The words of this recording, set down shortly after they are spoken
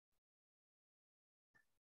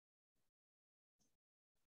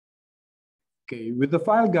Okay, with the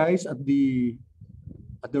file, guys, at the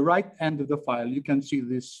right end of the file, you can see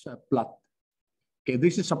this plot. Okay,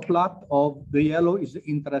 this is a plot of the yellow is the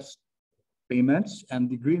interest payments, and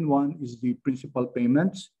the green one is the principal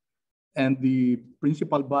payments, and the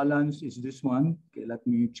principal balance is this one. Okay, let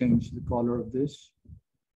me change the color of this.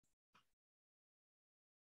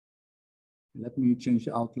 Let me change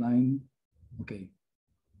the outline. Okay,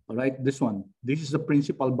 all right, this one. This is the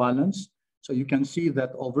principal balance. So you can see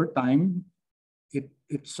that over time,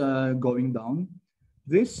 it's going down.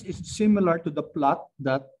 This is similar to the plot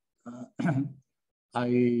that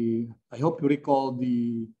I hope you recall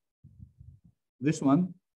this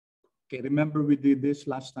one. Okay, remember we did this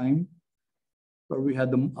last time, where we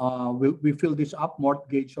had we filled this up,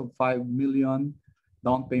 mortgage of 5 million,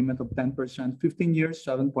 down payment of 10%, 15 years,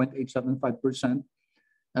 7.875%.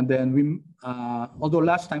 And then we, although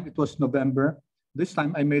last time it was November, this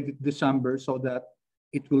time I made it December so that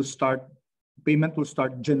it will start, payment will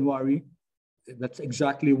start January. That's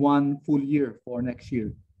exactly 1 full year for next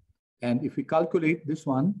year. And if we calculate this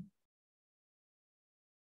one,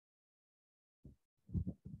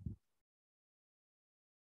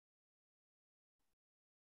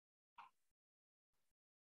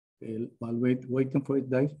 okay, while waiting for it,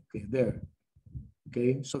 guys. Okay, there.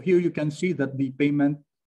 Okay, so here you can see that the payment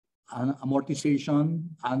and amortization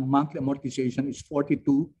and monthly amortization is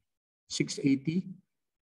 42,680,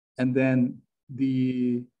 and then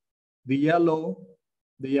the yellow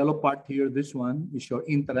part here, this one is your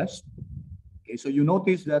interest. Okay, so you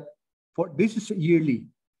notice that for this is yearly.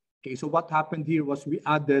 Okay, so what happened here was we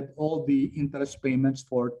added all the interest payments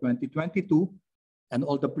for 2022 and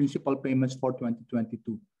all the principal payments for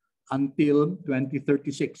 2022 until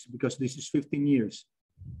 2036, because this is 15 years.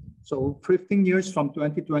 So 15 years from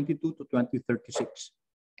 2022 to 2036.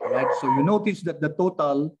 All right, so you notice that the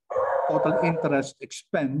total interest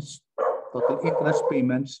expense, total interest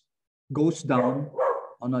payments goes down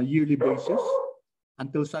on a yearly basis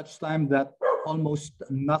until such time that almost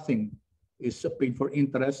nothing is paid for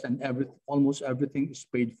interest and almost everything is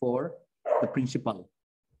paid for the principal.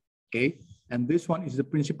 Okay, and this one is the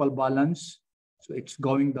principal balance. So it's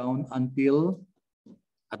going down until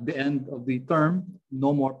at the end of the term,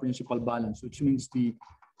 no more principal balance, which means the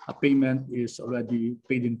payment is already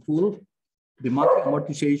paid in full. The monthly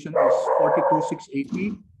amortization is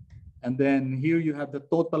 42,680. And then here you have the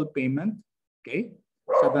total payment, okay,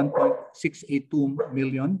 7.682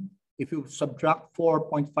 million. If you subtract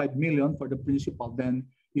 4.5 million for the principal, then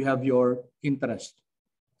you have your interest,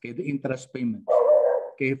 okay, the interest payment.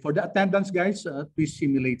 Okay, for the attendance, guys, please see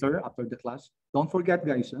me later after the class. Don't forget,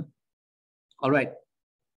 guys. All right.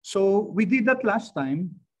 So we did that last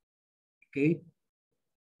time. Okay.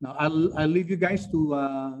 Now I'll leave you guys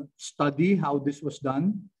to study how this was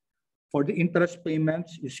done. For the interest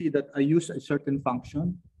payments, you see that I use a certain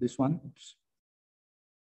function. This one. Oops.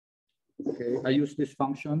 Okay. I use this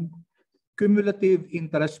function, cumulative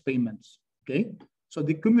interest payments. Okay. So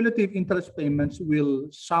the cumulative interest payments will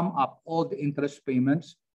sum up all the interest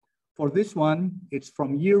payments. For this one, it's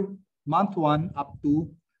from month 1 up to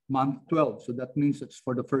month 12. So that means it's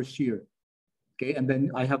for the first year. Okay, and then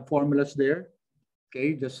I have formulas there.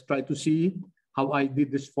 Okay, just try to see how I did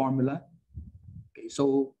this formula. Okay,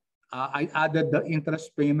 so I added the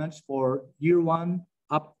interest payments for year 1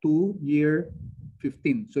 up to year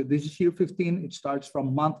 15. So this is year 15. It starts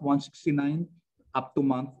from month 169 up to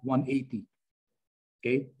month 180.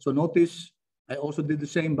 Okay, so notice I also did the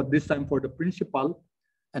same, but this time for the principal,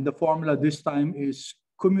 and the formula this time is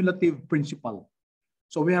cumulative principal.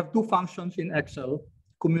 So we have two functions in Excel,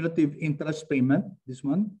 cumulative interest payment, this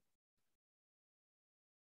one,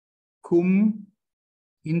 cum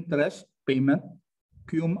interest payment,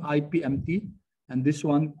 cum IPMT, and this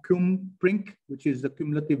one cum princ, which is the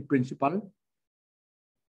cumulative principal.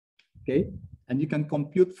 Okay, and you can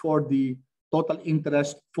compute for the total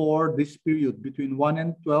interest for this period between 1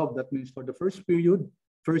 and 12. That means for the first period,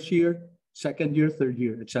 first year, second year, third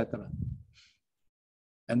year, etc.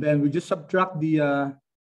 And then we just subtract the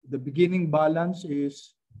beginning balance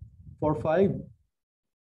is 4.5.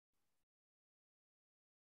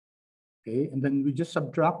 Okay, and then we just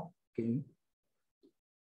subtract. Okay,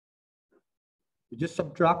 we just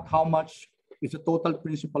subtract how much is the total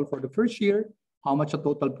principal for the first year, how much the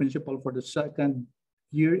total principal for the second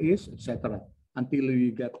year is, etc., until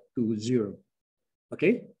we get to 0.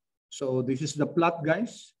 Okay, so this is the plot,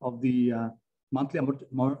 guys, of the monthly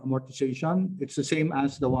amortization. It's the same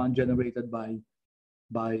as the one generated by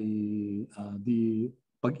the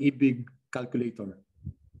Pag-ibig calculator.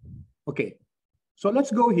 Okay, so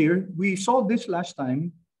let's go here. We saw this last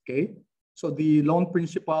time. Okay, so the loan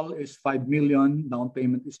principal is 5 million, down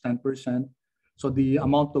payment is 10%. So the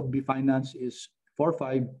amount of be financed is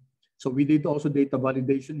 45. So we did also data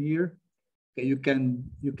validation here. Okay,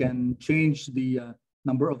 you can change the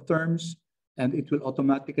number of terms, and it will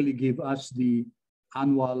automatically give us the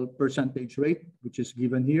annual percentage rate, which is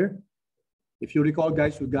given here. If you recall,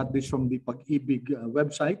 guys, we got this from the Pag-ibig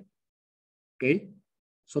website. Okay,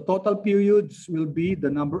 so total periods will be the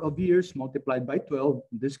number of years multiplied by 12.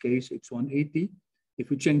 In this case, it's 180. If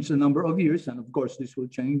we change the number of years, and of course, this will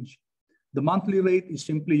change. The monthly rate is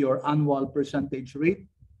simply your annual percentage rate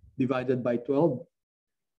divided by 12.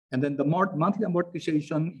 And then the monthly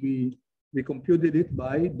amortization, we computed it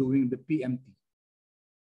by doing the PMT.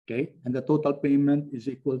 Okay, and the total payment is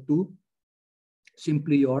equal to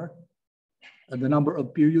simply your the number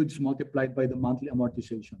of periods multiplied by the monthly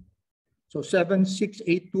amortization. So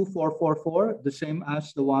 7682444, the same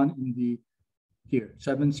as the one in the here,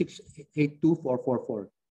 7682444.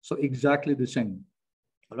 So exactly the same.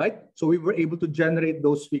 All right. So we were able to generate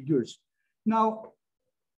those figures. Now,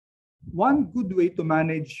 one good way to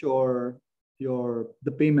manage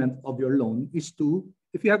the payment of your loan is to,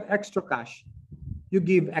 if you have extra cash, you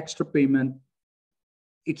give extra payment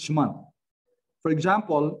each month. For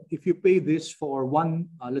example, if you pay this for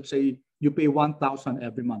let's say you pay 1,000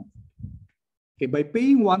 every month. Okay, by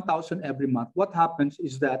paying 1,000 every month, what happens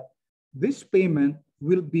is that this payment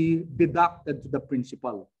will be deducted to the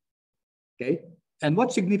principal. Okay, and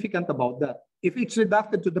what's significant about that? If it's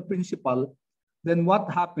deducted to the principal, then what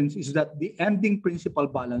happens is that the ending principal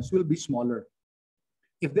balance will be smaller.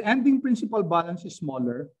 If the ending principal balance is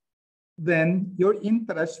smaller, then your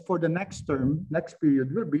interest for the next term, next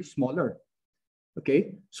period will be smaller.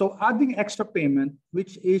 Okay, so adding extra payment,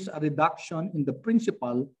 which is a reduction in the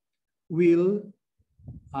principal, will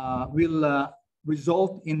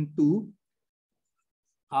result into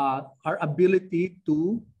our ability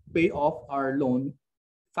to pay off our loan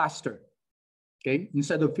faster. Okay,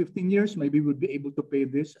 instead of 15 years, maybe we'll be able to pay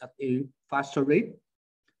this at a faster rate.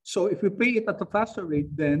 So if we pay it at a faster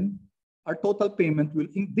rate, then our total payment will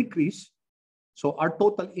decrease. So our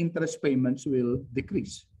total interest payments will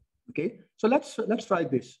decrease. Okay, so let's try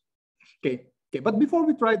this. Okay, but before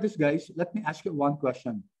we try this, guys, let me ask you one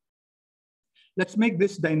question. Let's make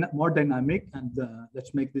this more dynamic, and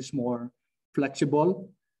let's make this more flexible.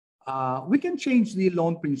 We can change the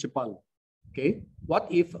loan principal. Okay, what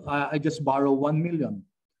if I just borrow 1 million?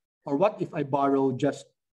 Or what if I borrow just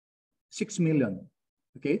 6 million?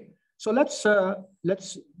 Okay, so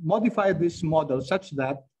let's modify this model such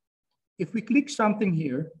that if we click something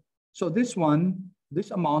here, so this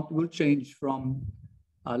amount will change from,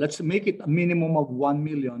 let's make it a minimum of 1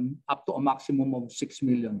 million up to a maximum of 6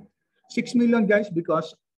 million. 6 million, guys,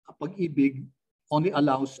 because Pag-ibig only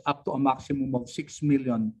allows up to a maximum of 6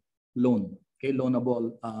 million loan. Okay,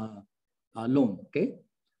 loanable loan. Okay,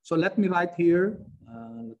 so let me write here.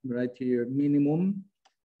 Minimum.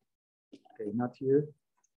 Okay, not here.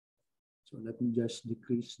 So let me just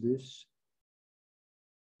decrease this.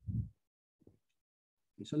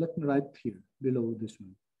 Okay, so let me write here below this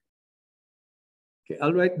one. Okay,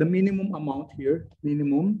 I'll write the minimum amount here,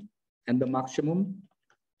 minimum, and the maximum.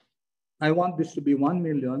 I want this to be 1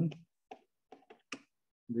 million,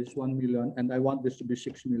 this 1 million, and I want this to be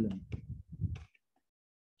 6 million.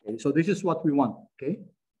 Okay, so this is what we want. Okay.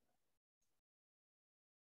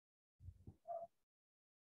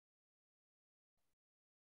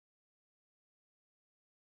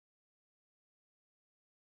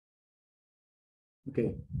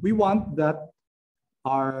 Okay, we want that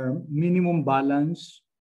our minimum balance,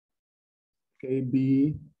 okay,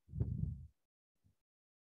 be,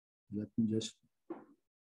 let me just,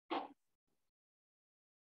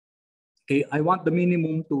 okay, I want the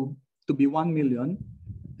minimum to be 1 million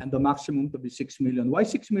and the maximum to be 6 million. Why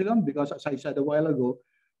 6 million? Because as I said a while ago,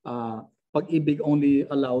 Pag-ibig only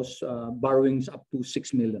allows borrowings up to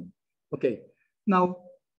 6 million. Okay, now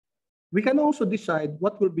we can also decide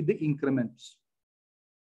what will be the increments.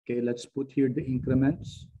 Okay, let's put here the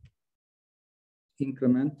increments.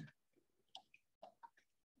 Increment.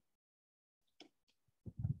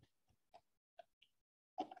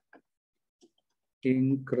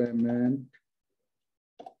 Increment.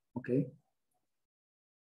 Okay.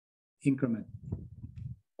 Increment.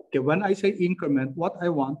 Okay, when I say increment, what I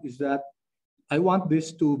want is that I want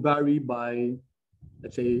this to vary by,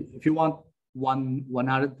 let's say, if you want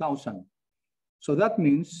 100,000. So that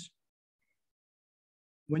means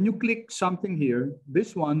when you click something here,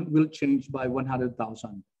 this one will change by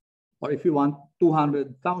 100,000. Or if you want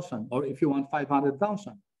 200,000, or if you want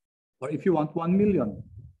 500,000, or if you want 1 million.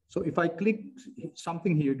 So if I click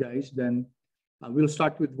something here, guys, then we'll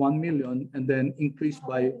start with 1 million and then increase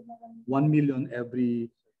by 1 million every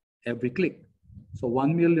click. So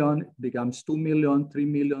 1 million becomes 2 million, 3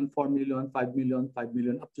 million, 4 million, 5 million, 5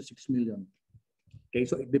 million, up to 6 million. Okay,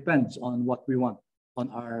 so it depends on what we want, on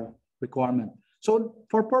our requirement. So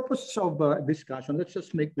for purposes of discussion, let's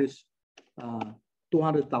just make this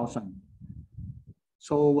 200,000.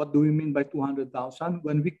 So what do we mean by 200,000?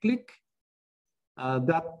 When we click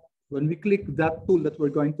that tool that we're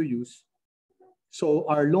going to use, so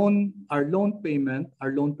our loan payment,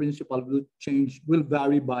 our loan principal will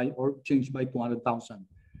vary by or change by 200,000.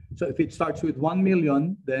 So if it starts with 1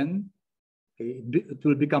 million, then okay, it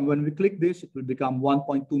will become, when we click this, it will become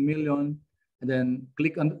 1.2 million, and then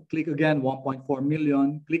click again 1.4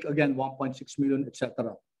 million, click again 1.6 million,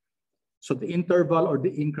 etc. So the interval or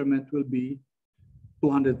the increment will be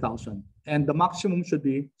 200,000, and the maximum should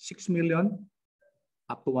be 6 million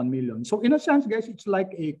up to 1 million. So in a sense, guys, it's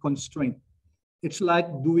like a constraint. It's like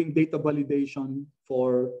doing data validation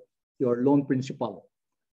for your loan principal.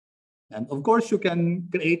 And of course, you can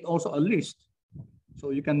create also a list. So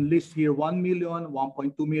you can list here 1 million,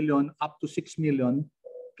 1.2 million, up to 6 million.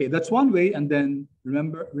 Okay, that's one way. And then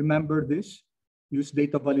remember this, use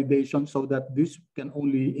data validation so that this can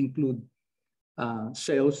only include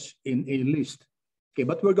sales in a list. Okay,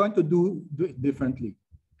 but we're going to do it differently.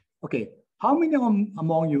 Okay, how many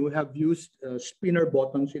among you have used spinner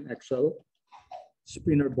buttons in Excel?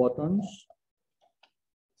 Spinner buttons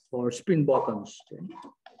or spin buttons.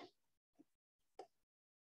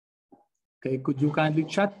 Okay, could you kindly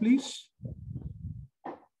chat, please?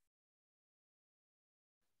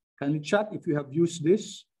 Kindly chat if you have used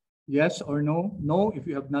this. Yes or no? No, if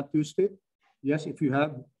you have not used it. Yes, if you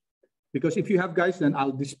have. Because if you have, guys, then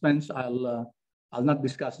I'll dispense. I'll not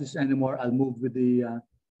discuss this anymore. I'll move with the.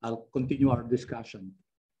 I'll continue our discussion.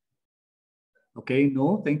 Okay.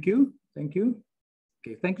 No. Thank you. Thank you.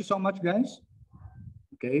 Okay, thank you so much, guys.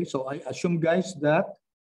 Okay, so I assume, guys, that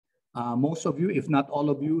most of you, if not all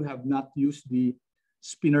of you, have not used the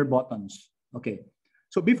spinner buttons. Okay,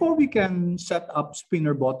 so before we can set up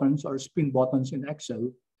spinner buttons or spin buttons in Excel,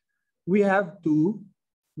 we have to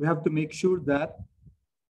make sure that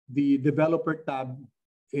the developer tab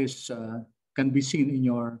is can be seen in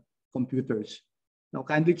your computers. Now,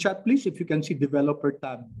 kindly chat, please, if you can see developer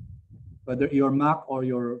tab, whether your Mac or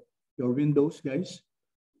your Windows, guys.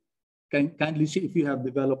 Kindly see if you have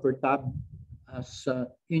developer tab as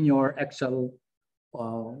in your Excel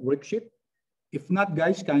worksheet. If not,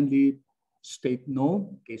 guys, kindly state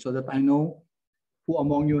no, okay, so that I know who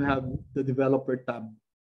among you have the developer tab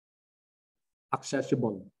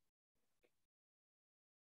accessible.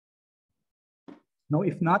 No,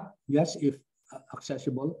 if not, yes, if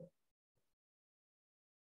accessible.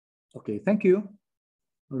 Okay, thank you.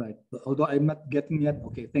 All right, although I'm not getting yet,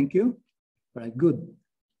 okay, thank you. All right, good.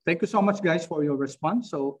 Thank you so much, guys, for your response.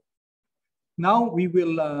 So now we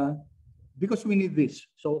will, because we need this.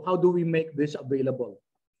 So how do we make this available?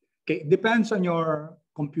 Okay, it depends on your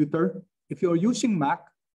computer. If you're using Mac,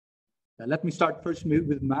 let me start first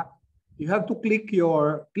with Mac. You have to click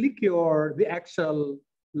the Excel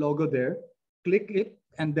logo there, click it,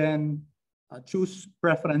 and then choose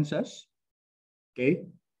preferences. Okay,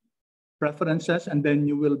 preferences, and then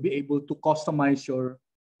you will be able to customize your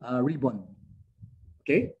ribbon.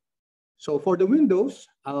 Okay, so for the Windows,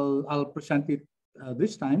 I'll present it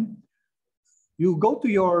this time. You go to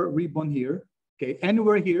your ribbon here, okay,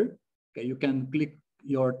 anywhere here. Okay, you can click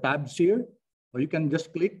your tabs here, or you can just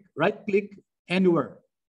right-click anywhere.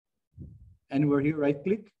 Anywhere here,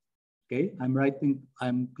 right-click. Okay,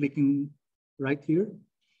 I'm clicking right here,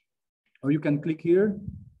 or you can click here,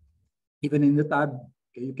 even in the tab.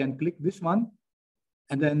 Okay, you can click this one,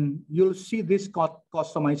 and then you'll see this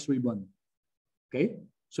customized ribbon. Okay,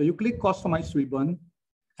 so you click customize ribbon,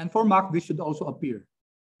 and for Mac, this should also appear.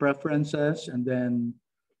 Preferences, and then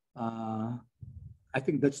I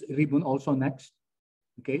think that's ribbon also next.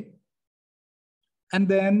 Okay, and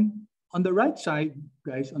then on the right side,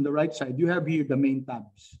 guys, on the right side, you have here the main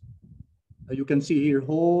tabs. You can see here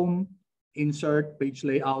home, insert, page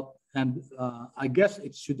layout, and I guess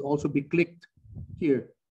it should also be clicked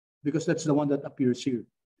here because that's the one that appears here.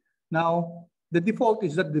 Now, the default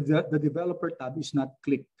is that the developer tab is not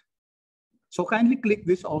clicked. So kindly click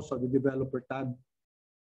this also, the developer tab.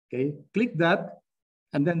 Okay, click that.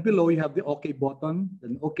 And then below you have the OK button,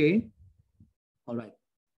 then OK. All right,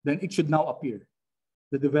 then it should now appear.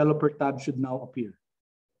 The developer tab should now appear.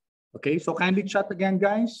 Okay, so kindly chat again,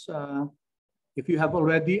 guys. If you have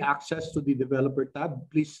already access to the developer tab,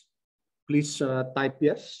 please type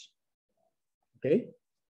yes. Okay.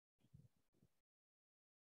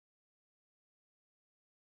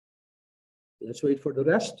 Let's wait for the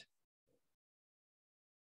rest.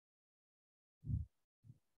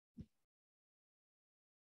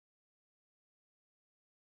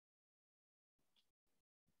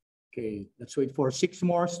 Okay, let's wait for 6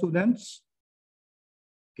 more students.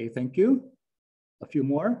 Okay, thank you. A few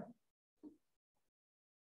more.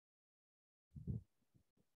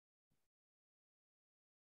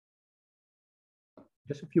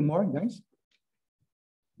 Just a few more, guys.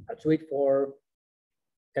 Let's wait for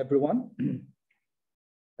everyone.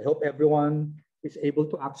 I hope everyone is able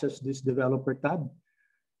to access this developer tab.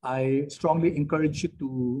 I strongly encourage you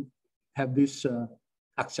to have this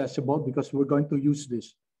accessible because we're going to use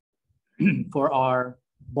this for our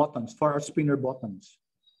buttons, for our spinner buttons.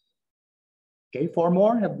 Okay, 4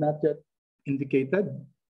 more have not yet indicated.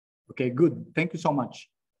 Okay, good. Thank you so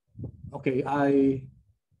much. Okay,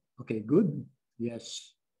 okay, good.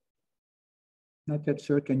 Yes. Not yet,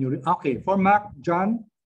 sir. Can you okay, for Mac, John.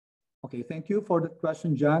 Okay, thank you for the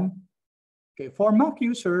question, John. Okay, for Mac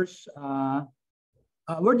users,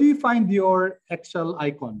 where do you find your Excel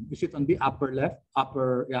icon? Is it on the upper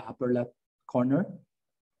left corner?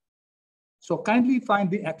 So kindly find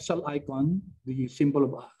the Excel icon, the symbol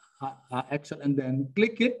of Excel, and then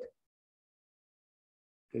click it.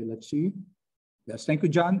 Okay, let's see. Yes, thank you,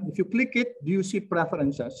 John. If you click it, do you see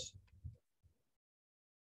preferences?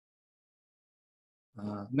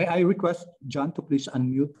 May I request John to please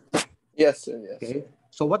unmute? Yes, sir. Yes. Okay.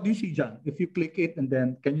 So what do you see, John? If you click it, and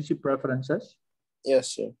then can you see preferences?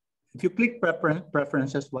 Yes, sir. If you click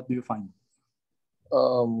preferences, what do you find?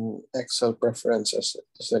 Excel preferences.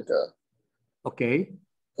 It's like a. Okay.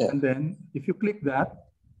 Yeah. And then if you click that.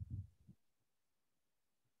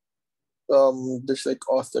 There's like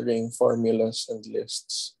authoring, formulas, and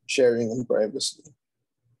lists, sharing, and privacy.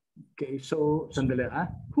 Okay, so sandali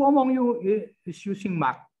who among you is using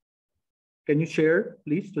Mac? Can you share,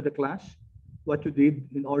 please, to the class what you did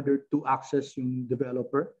in order to access yung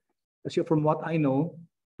developer? Kasi from what I know,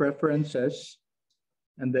 preferences,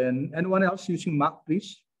 and then anyone else using Mac,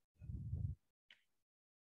 please?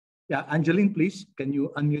 Yeah, Angeline, please, can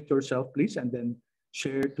you unmute yourself, please, and then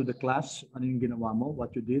share to the class ano yung ginawa mo,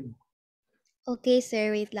 what you did? Okay,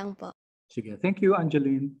 sir. Wait lang po. Sige, thank you,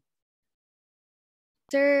 Angeline.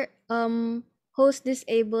 Sir, host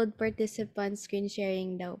disabled participant screen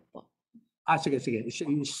sharing daw po. Sige.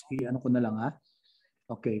 Ano ko na lang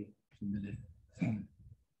Okay. Sandali.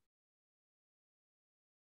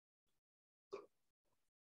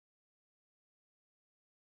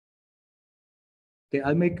 Okay,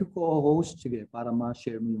 I'll make you co-host. Sige, para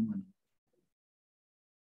ma-share mo yung ano.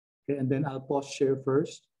 Okay, and then I'll pause share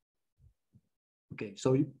first. Okay,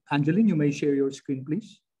 so Angeline, you may share your screen,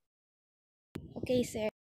 please. Okay,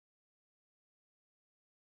 sir.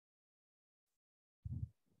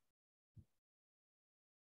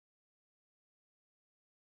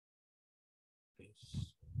 Okay.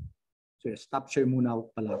 So stop share muna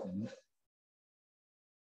ako pala.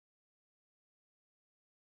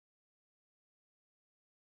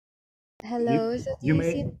 Hello.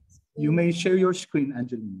 You may share your screen,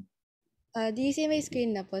 Angeline. Do you see my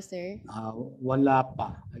screen na po, sir? Wala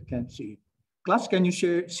pa. I can't see it. Class, can you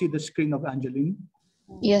see the screen of Angeline?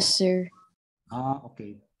 Yes, sir.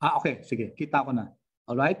 Okay. Okay. Sige, kita ko na.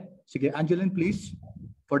 All right. Sige, Angeline, please.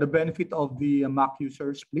 For the benefit of the Mac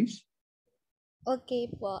users, please. Okay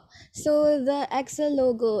po. So the Excel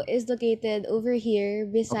logo is located over here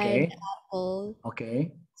beside the apple.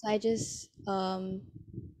 Okay. So I just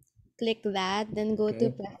click that, then go to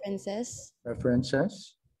preferences.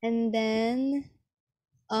 Preferences. And then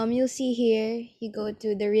you'll see here, you go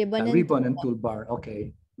to the ribbon and toolbar.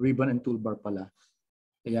 Okay. Ribbon and toolbar pala.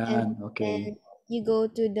 Ayan, okay. Then you go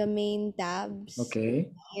to the main tabs. Okay.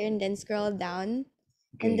 Here and then scroll down.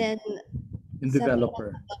 Okay. And then in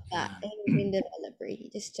developer. In developer. You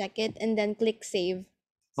just check it and then click save.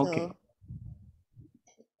 So, okay.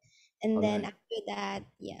 And all then after that,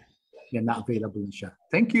 yeah. Yan na available na siya.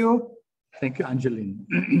 Thank you. Thank you, Angeline.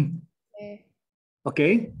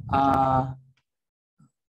 Okay.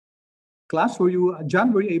 Class,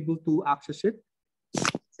 John, were you able to access it?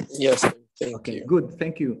 Yes, thank you. Good.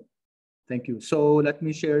 Thank you. Thank you. So let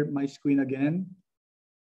me share my screen again.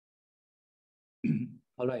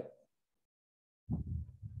 All right.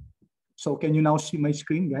 So can you now see my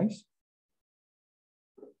screen, guys?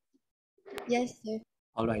 Yes, sir.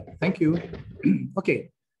 All right. Thank you.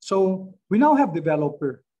 Okay. So we now have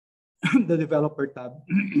developer, the developer tab.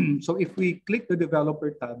 So if we click the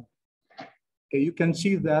developer tab, okay, you can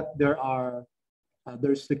see that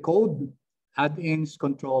there's the code, add-ins,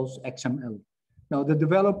 controls, XML. Now the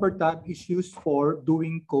developer tab is used for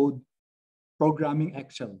doing code programming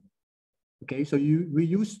Excel. Okay, so we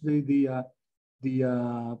use the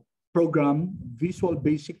program Visual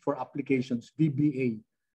Basic for Applications, VBA.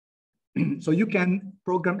 So you can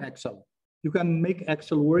program Excel. You can make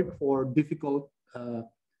Excel work for difficult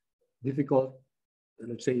difficult,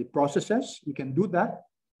 let's say, processes. You can do that.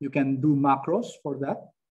 You can do macros for that.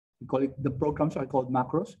 We call it, the programs are called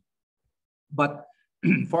macros. But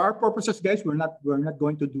for our purposes, guys, we're not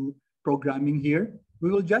going to do programming here. We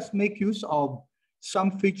will just make use of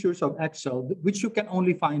some features of Excel, which you can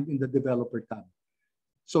only find in the developer tab.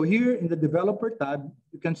 So here in the developer tab,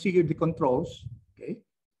 you can see here the controls, okay?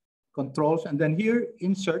 Controls, and then here,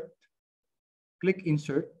 insert, click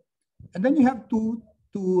insert. And then you have two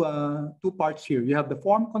parts here. You have the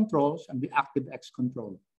form controls and the ActiveX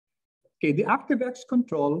control. Okay, the ActiveX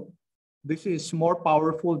control, this is more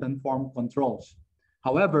powerful than form controls.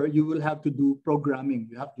 However, you will have to do programming.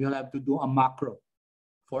 You'll have to do a macro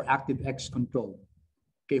for ActiveX control.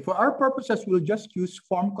 Okay, for our purposes, we'll just use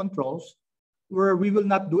form controls where we will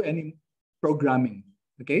not do any programming.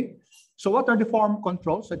 Okay, so what are the form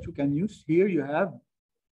controls that you can use? Here you have,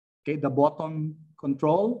 okay, the button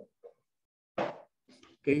control.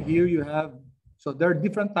 Okay, here you have, so there are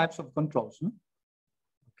different types of controls. No?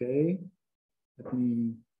 Okay, let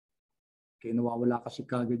me, okay, nawawala kasi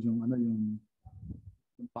kagad yung ano, yung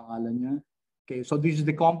pangalan niya. Okay, so this is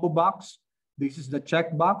the combo box. This is the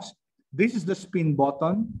check box. This is the spin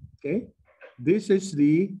button. Okay, this is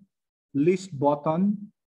the list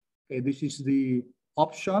button. Okay, this is the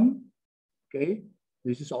option. Okay,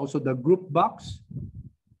 this is also the group box.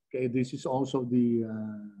 Okay, this is also the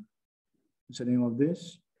what's the name of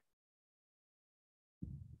this?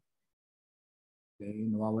 Okay,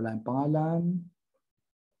 nawawala yung pangalan.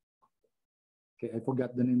 Okay, I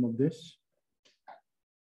forgot the name of this.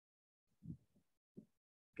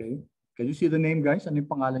 Okay, can you see the name, guys? Ano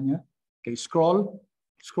yung pangalan niya? Okay, scroll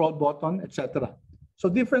button, etc. So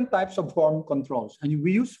different types of form controls, and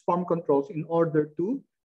we use form controls in order to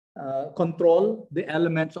control the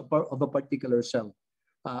elements of a particular cell.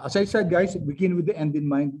 As I said, guys, begin with the end in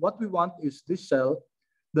mind. What we want is this cell,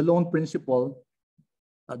 the loan principal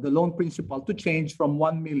to change from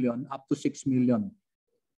 1 million up to 6 million,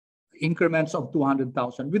 increments of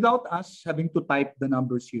 200,000, without us having to type the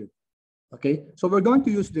numbers here. Okay, so we're going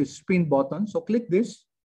to use this spin button. So click this,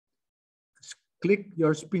 click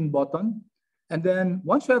your spin button. And then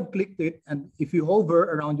once you have clicked it, and if you hover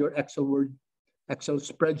around your Excel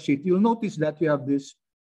spreadsheet, you'll notice that you have this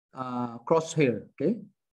crosshair, okay?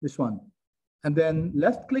 This one. And then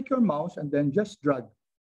left click your mouse and then just drag,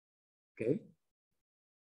 okay?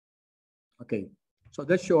 Okay, so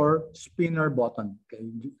that's your spinner button, okay?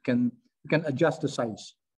 You can adjust the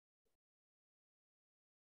size.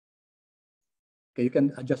 Okay, you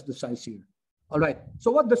can adjust the size here. All right,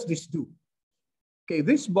 so what does this do? Okay,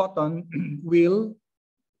 this button will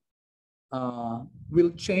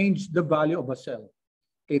change the value of a cell.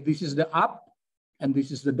 Okay, this is the up and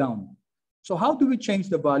this is the down. So how do we change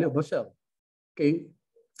the value of a cell? Okay,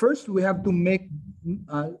 first we have to link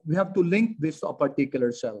this to a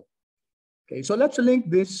particular cell. Okay, so let's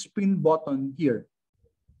link this spin button here.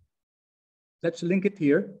 Let's link it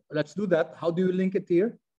here. Let's do that. How do you link it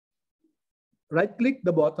here? Right click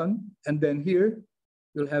the button, and then here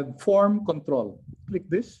you'll have form control. Click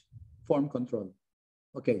this, form control.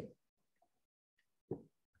 Okay.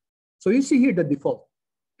 So you see here the default.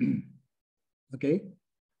 Okay.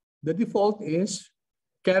 The default is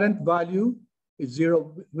current value is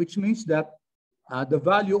 0, which means that the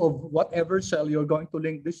value of whatever cell you're going to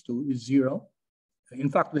link this to is 0. In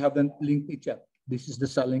fact, we haven't linked it yet. This is the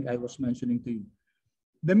cell link I was mentioning to you.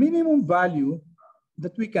 The minimum value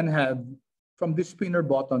that we can have from this spinner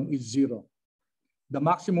button is 0. The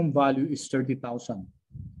maximum value is 30,000.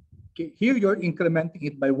 Okay, here you're incrementing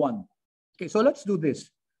it by 1. Okay, so let's do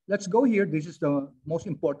this. Let's go here. This is the most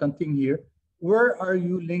important thing here. Where are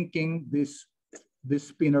you linking this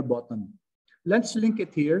spinner button? Let's link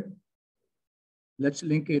it here. Let's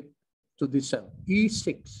link it to this cell,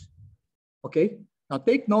 E6. Okay, now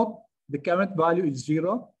take note, the current value is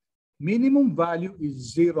 0. Minimum value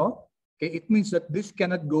is 0. Okay, it means that this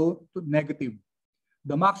cannot go to negative.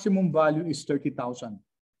 The maximum value is 30,000.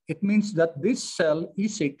 It means that this cell,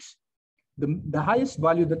 E6, the highest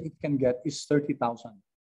value that it can get is 30,000.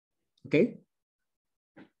 Okay?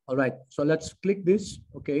 All right, so let's click this,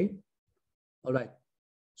 okay? All right,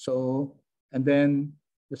 so, and then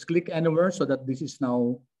let's click anywhere so that this is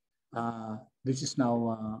now,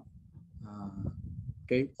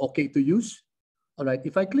 okay to use. All right,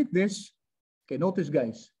 if I click this, okay, notice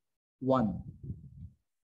guys, 1,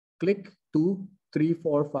 click 2, 3,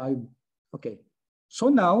 4, 5. Okay, so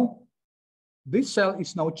now this cell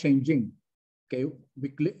is now changing. Okay, we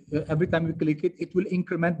click, every time we click it, it will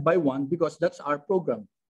increment by 1 because that's our program.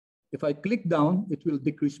 If I click down, it will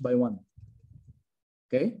decrease by 1.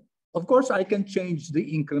 Okay, of course I can change the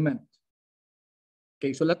increment.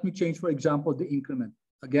 Okay, so let me change, for example, the increment.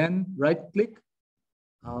 Again, right click,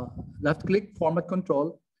 left click, format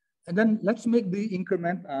control, and then let's make the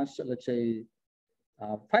increment as, let's say,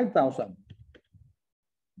 5,000.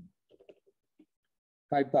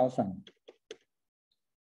 5,000.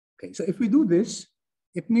 Okay, so if we do this,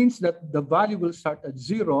 it means that the value will start at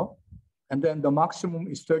 0, and then the maximum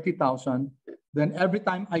is 30,000. Then every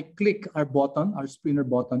time I click our button, our spinner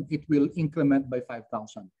button, it will increment by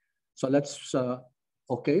 5,000. So let's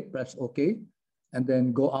OK, press OK, and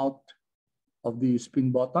then go out of the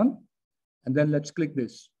spin button, and then let's click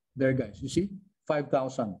this. There, guys, you see,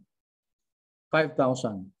 5,000,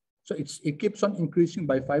 5,000. So it keeps on increasing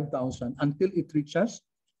by 5,000 until it reaches.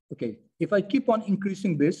 Okay, if I keep on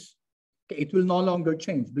increasing this, okay, it will no longer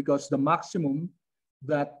change because the maximum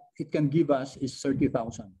that it can give us is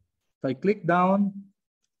 30,000. If I click down,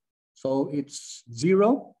 so it's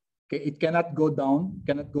 0. Okay, it cannot go down,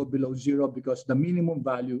 cannot go below 0 because the minimum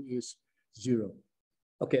value is 0.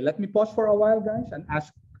 Okay, let me pause for a while, guys, and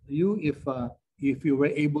ask you if you were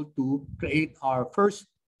able to create our first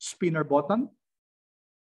spinner button.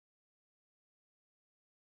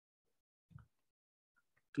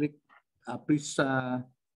 Click, please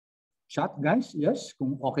chat, guys. Yes,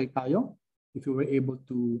 kung okay tayo. If you were able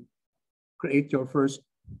to create your first.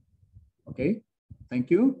 Okay, thank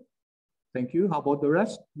you. Thank you. How about the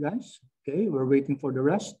rest, guys? Okay, we're waiting for the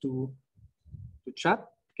rest to chat.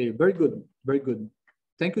 Okay, very good. Very good.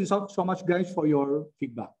 Thank you so much, guys, for your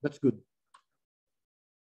feedback. That's good.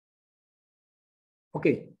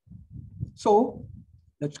 Okay, so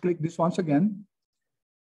let's click this once again.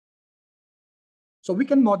 So we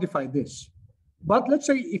can modify this. But let's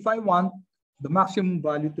say if I want the maximum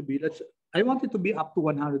value to be, I want it to be up to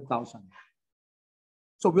 100,000.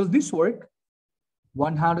 So will this work?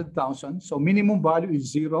 100,000. So minimum value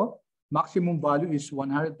is 0, maximum value is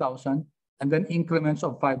 100,000, and then increments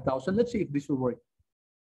of 5,000. Let's see if this will work.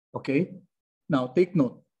 Okay. Now take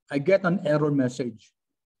note. I get an error message.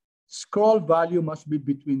 Scroll value must be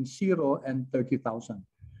between 0 and 30,000.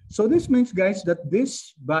 So this means, guys, that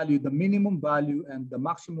this value, the minimum value and the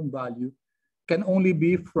maximum value, can only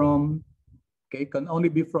be from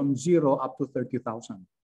 0 up to 30,000.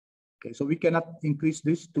 Okay, so we cannot increase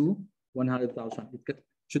this to 100,000. It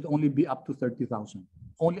should only be up to 30,000.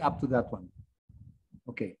 Only up to that one.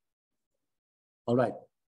 Okay. All right.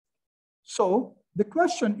 So the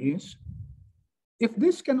question is, if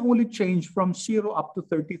this can only change from 0 up to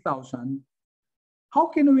 30,000, how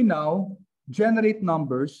can we now generate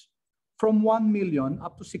numbers from 1 million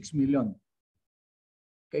up to 6 million?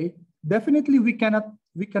 Okay. Definitely we cannot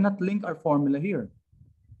link our formula here.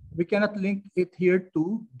 We cannot link it here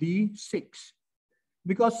to D6.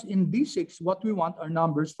 Because in D6, what we want are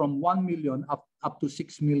numbers from 1 million up to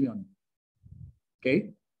 6 million.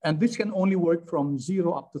 Okay? And this can only work from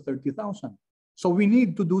 0 up to 30,000. So we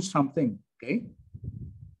need to do something. Okay?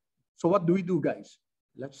 So what do we do, guys?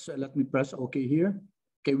 Let me press OK here.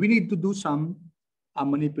 Okay, we need to do some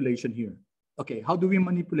manipulation here. Okay, how do we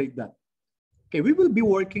manipulate that? Okay, we will be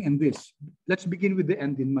working in this. Let's begin with the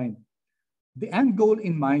end in mind. The end goal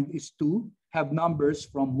in mind is to have numbers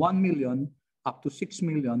from 1 million up to 6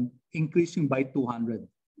 million, increasing by 200.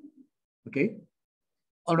 Okay?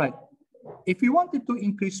 All right. If we wanted to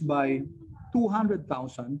increase by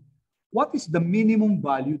 200,000, what is the minimum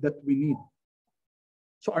value that we need?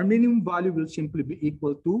 So our minimum value will simply be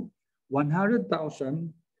equal to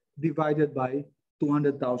 100,000 divided by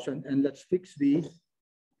 200,000. And let's fix the,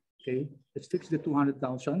 okay, let's fix the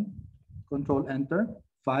 200,000. Control Enter,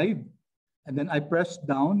 5. And then I press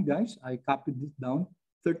down, guys. I copied this down,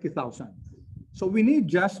 30,000. So we need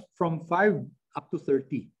just from 5 up to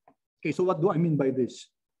 30. Okay, so what do I mean by this?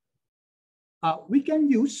 We can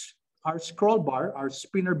use our scroll bar, our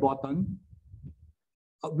spinner button,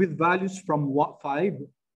 with values from 5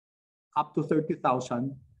 up to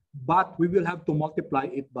 30,000, but we will have to multiply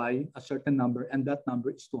it by a certain number, and that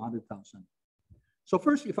number is 200,000. So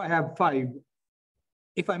first, if I have 5,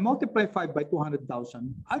 if I multiply 5 by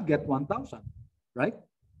 200,000, I'll get 1,000, right?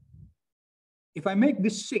 If I make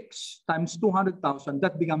this 6 times 200,000,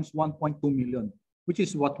 that becomes 1.2 million, which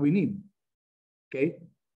is what we need, okay?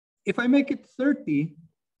 If I make it 30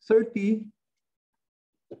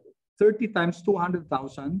 times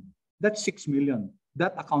 200,000, that's 6 million.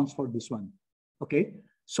 That accounts for this one, okay?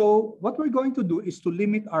 So what we're going to do is to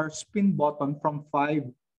limit our spin button from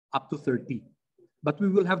 5 up to 30. But we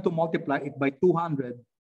will have to multiply it by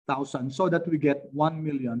 200,000 so that we get 1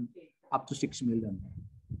 million up to 6 million.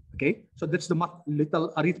 Okay, so that's the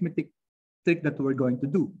little arithmetic trick that we're going to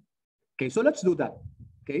do. Okay, so let's do that.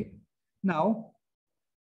 Okay, now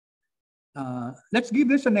let's give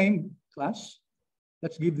this a name, class.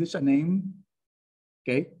 let's give this a name.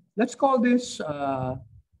 Okay, let's call this,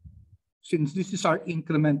 since this is our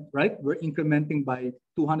increment, right? We're incrementing by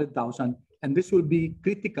 200,000, and this will be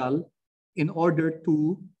critical in order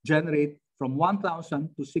to generate from 1,000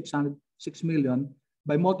 to 6 million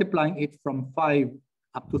by multiplying it from 5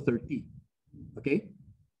 up to 30. Okay,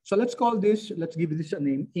 so let's call this, let's give this a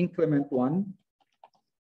name, increment 1.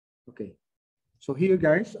 Okay, so here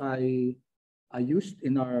guys, I used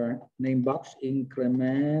in our name box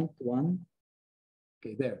increment 1.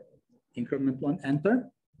 Okay, there, increment 1, enter.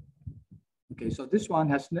 Okay, so this one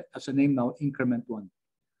has a name now, increment 1.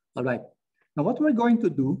 All right, now what we're going to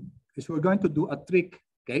do is we're going to do a trick.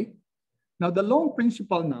 Okay, now the loan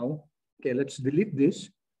principal now, okay, let's delete this.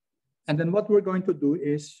 And then what we're going to do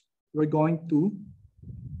is we're going to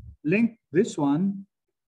link this one,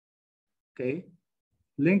 okay,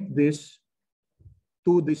 link this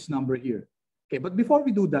to this number here. Okay, but before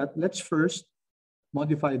we do that, let's first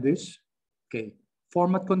modify this. Okay,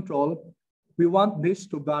 format control. We want this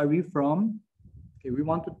to vary from, okay, we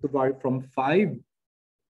want it to vary from 5,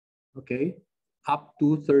 okay, up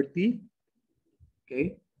to 30,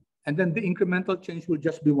 okay, and then the incremental change will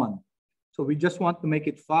just be 1. So we just want to make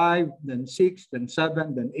it 5, then 6, then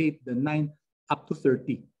 7, then 8, then 9, up to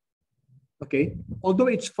 30. Okay, although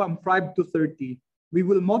it's from 5 to 30, we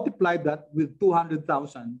will multiply that with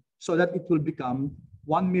 200,000 so that it will become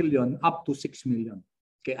 1 million up to 6 million.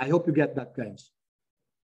 Okay, I hope you get that, guys.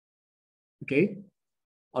 Okay,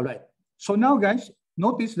 all right. So now, guys,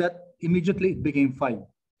 notice that immediately it became 5.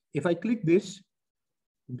 If I click this,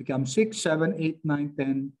 it becomes 6, 7, 8, 9,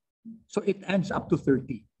 10. So it ends up to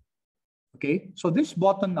 30. Okay, so this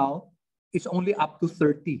button now is only up to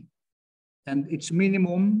 30. And its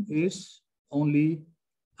minimum is only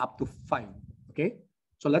up to 5. Okay,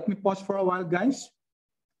 so let me pause for a while, guys.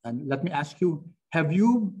 And let me ask you, have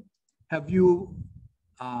you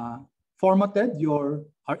formatted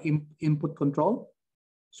our input control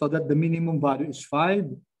so that the minimum value is 5,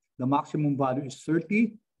 the maximum value is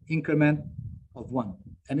 30, increment of 1,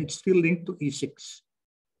 and it's still linked to E6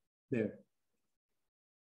 there.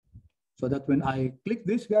 So that when I click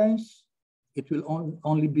this, guys, it will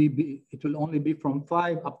only be from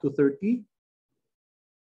 5 up to 30.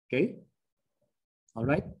 Okay. All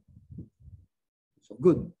right. So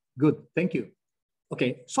good. Thank you.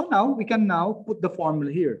 Okay. So now we can now put the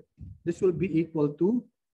formula here. This will be equal to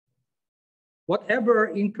whatever our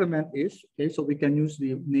increment is. Okay. So we can use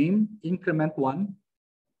the name increment 1,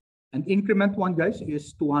 and increment 1, guys,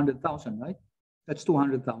 is 200,000, right? That's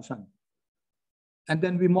 200,000. And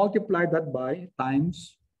then we multiply that by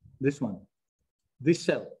times this one, this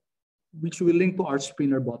cell, which will link to our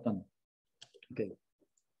spinner button. Okay.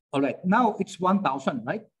 All right. Now it's 1,000,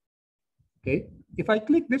 right? Okay. If I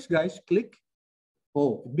click this, guys, click.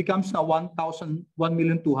 Oh, it becomes now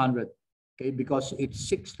 1,200,000. Okay, because it's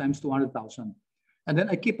 6 times 200,000. And then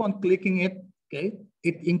I keep on clicking it. Okay,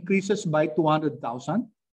 it increases by 200,000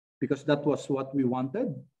 because that was what we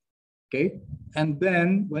wanted. Okay, and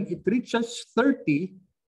then when it reaches 30,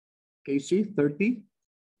 okay, see 30,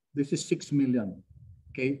 this is 6 million.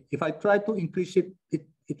 Okay, if I try to increase it,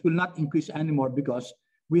 it will not increase anymore because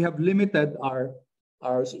we have limited our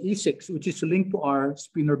E6, which is linked to our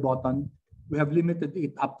spinner button. We have limited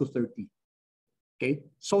it up to 30. Okay,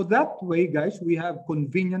 so that way, guys, we have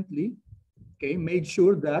conveniently, okay, made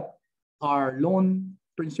sure that our loan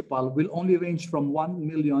principal will only range from 1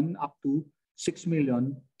 million up to 6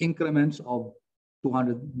 million increments of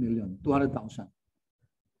 200,000.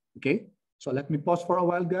 Okay, so let me pause for a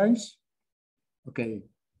while, guys. Okay,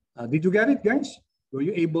 did you get it, guys? Were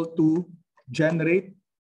you able to generate,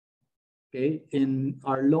 okay, in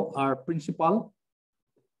our principal?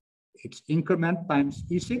 It's increment times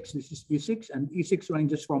E6. This is E6, and E6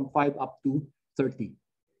 ranges from 5 up to 30.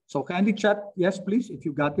 So kindly chat yes, please, if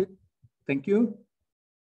you got it. Thank you.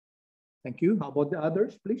 Thank you. How about the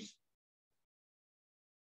others, please?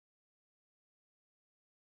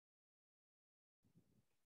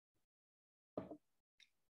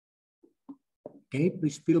 Okay,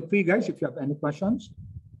 please feel free, guys, if you have any questions.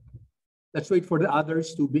 Let's wait for the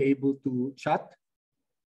others to be able to chat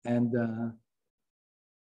and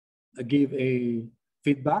give a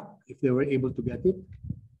feedback if they were able to get it.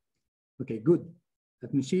 Okay, good.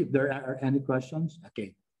 Let me see if there are any questions.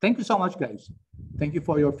 Okay, thank you so much, guys. Thank you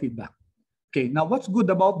for your feedback. Okay, now what's good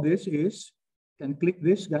about this is, can click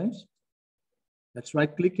this, guys. Let's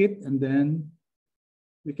right click it, and then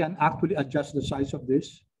we can actually adjust the size of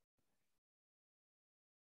this.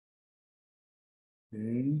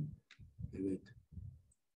 Okay, wait.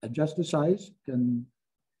 Adjust the size.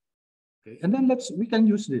 Okay, and then we can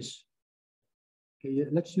use this. Okay,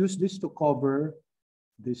 let's use this to cover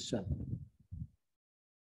this cell.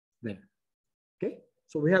 There. Okay.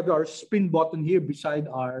 So we have our spin button here beside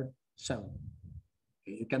our cell.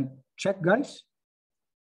 Okay, you can check, guys.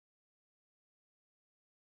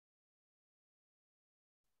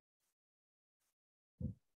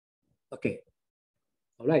 Okay.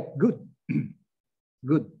 All right. Good.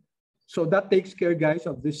 Good. So that takes care, guys,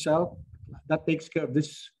 of this cell. That takes care of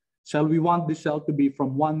this cell. We want this cell to be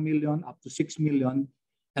from 1 million up to 6 million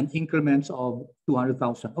and increments of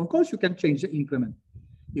 200,000. Of course, you can change the increment.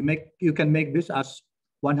 You can make this as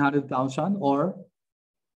 100,000 or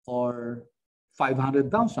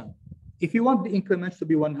 500,000. If you want the increments to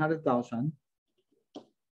be 100,000,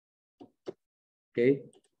 okay,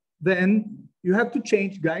 then you have to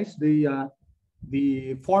change, guys, the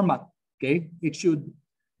format. Okay,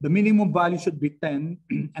 the minimum value should be 10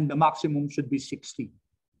 and the maximum should be 60.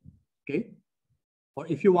 Okay, or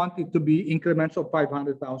if you want it to be increments of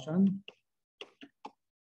 500,000,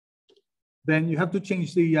 then you have to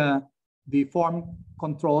change the form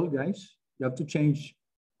control, guys. You have to change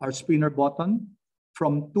our spinner button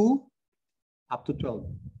from 2 up to 12.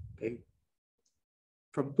 Okay,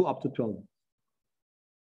 from 2 up to 12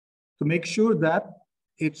 to make sure that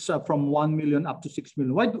it's from 1 million up to 6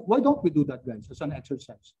 million. Why don't we do that, guys, as an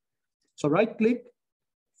exercise? So right click,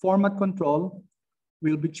 format control.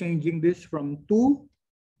 We'll be changing this from 2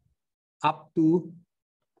 up to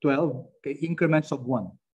 12, okay, increments of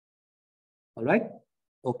 1. All right,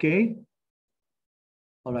 okay.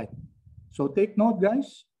 All right, so take note,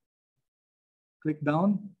 guys. Click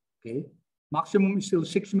down, okay. Maximum is still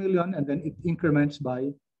 6 million and then it increments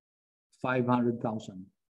by 500,000.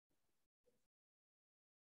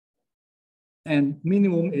 And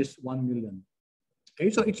minimum is 1 million.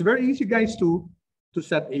 Okay, so it's very easy, guys, to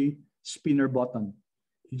set a spinner button.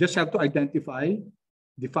 You just have to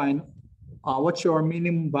define what's your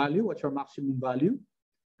minimum value, what's your maximum value,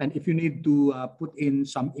 and if you need to put in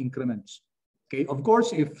some increments. Okay, of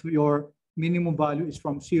course, if your minimum value is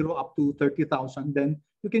from 0 up to 30,000, then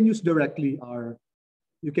you can use directly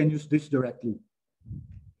you can use this directly.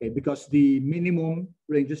 Okay, because the minimum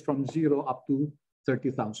ranges from 0 up to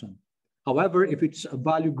 30,000. However, if it's a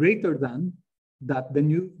value greater than that, then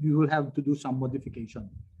you will have to do some modification.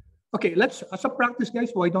 Okay, let's, as a practice,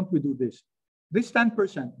 guys, why don't we do this? This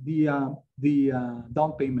 10%, the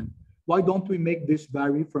down payment, why don't we make this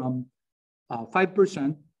vary from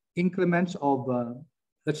 5% increments of,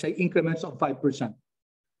 let's say increments of 5%.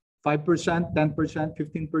 5%, 10%,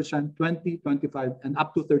 15%, 20, 25, and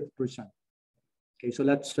up to 30%. Okay, so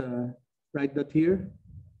let's write that here.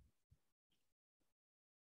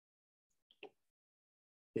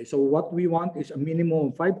 Okay, so what we want is a minimum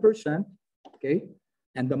of 5%, okay,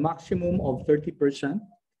 and the maximum of 30%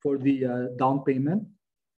 for the down payment.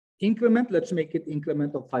 Increment, let's make it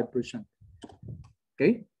increment of 5%.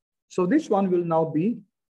 Okay, so this one will now be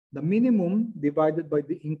the minimum divided by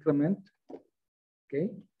the increment. Okay,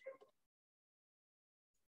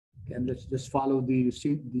 and let's just follow the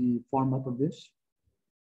format of this.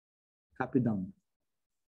 Copy down.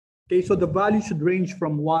 Okay, so the value should range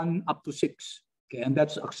from 1 up to 6. Okay, and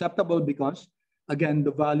that's acceptable because, again,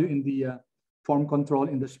 the value in the form control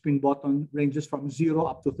in the spin button ranges from 0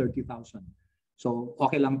 up to 30,000. So,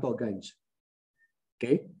 okay lang to, guys.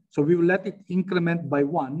 Okay, so we will let it increment by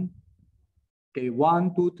 1. Okay,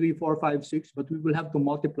 1, 2, 3, 4, 5, 6, but we will have to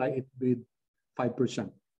multiply it with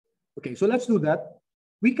 5%. Okay, so let's do that.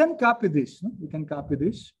 We can copy this. No? We can copy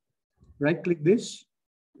this. Right click this.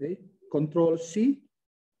 Okay, Control C.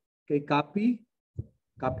 Okay, copy,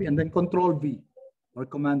 and then Control V. Or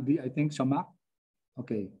Command V, I think, sa Mac.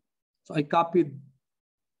 Okay, so I copied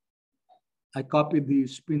the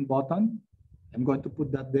spin button. I'm going to put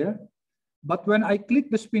that there. But when I click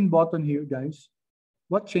the spin button here, guys,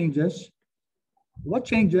 what changes? What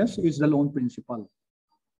changes is the loan principal.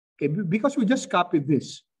 Okay, because we just copied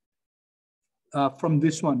this from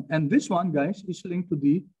this one. And this one, guys, is linked to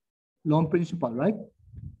the loan principal, right?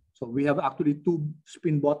 So we have actually 2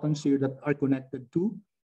 spin buttons here that are connected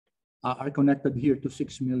here to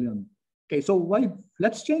 6 million. Okay, so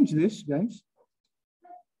let's change this, guys.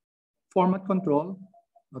 Format control.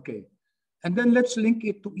 Okay, and then let's link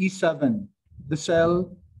it to E7, the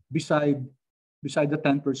cell beside the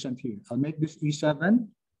 10% here. I'll make this E7.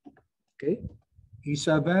 Okay,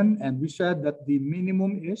 E7, and we said that the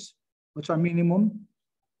minimum is, what's our minimum?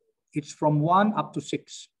 It's from 1 up to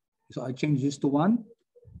 6. So I change this to 1,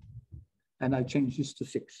 and I change this to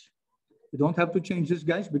 6. You don't have to change this,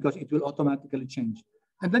 guys, because it will automatically change.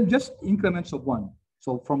 And then just increments of 1.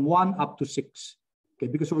 So from 1 up to 6. Okay,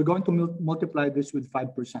 because we're going to multiply this with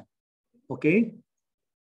 5%. Okay?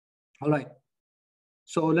 All right.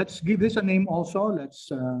 So let's give this a name also.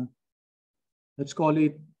 Let's call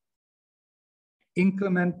it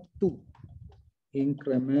increment 2.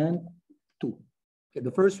 Increment 2. Okay,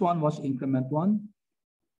 the first one was increment 1.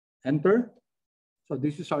 Enter. So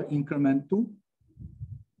this is our increment 2.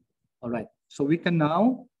 All right. So we can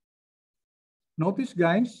now notice,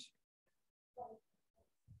 guys.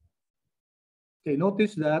 Okay,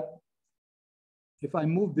 notice that if I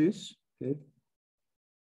move this, okay.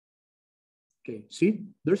 Okay, see,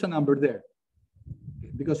 there's a number there.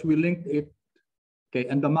 Okay, because we linked it. Okay,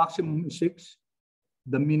 and the maximum is 6,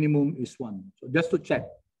 the minimum is 1. So just to check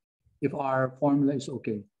if our formula is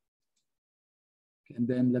okay. And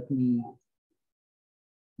then let me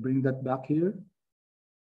bring that back here.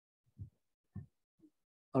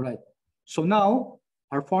 All right. So now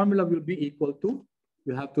our formula will be equal to,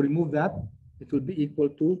 we have to remove that. It will be equal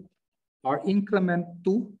to our increment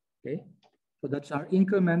 2. Okay. So that's our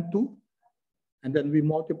increment 2. And then we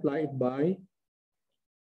multiply it by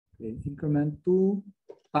increment 2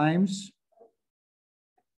 times,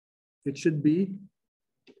 it should be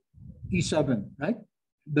E7, right?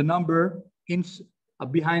 The number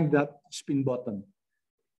behind that spin button.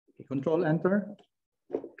 Okay, Control Enter.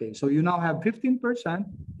 Okay, so you now have 15%.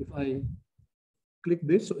 If I click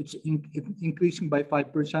this, so it's increasing by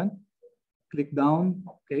 5%. Click down,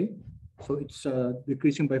 okay. So it's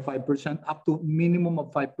decreasing by 5% up to minimum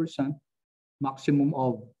of 5%, maximum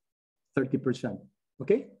of 30%,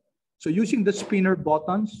 okay? So using the spinner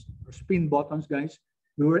buttons, or spin buttons, guys,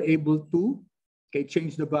 we were able to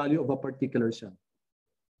change the value of a particular cell.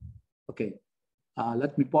 Okay,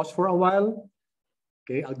 let me pause for a while.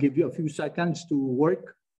 Okay, I'll give you a few seconds to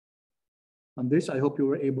work on this. I hope you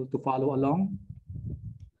were able to follow along.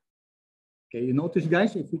 Okay, you notice,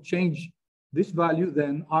 guys, if we change this value,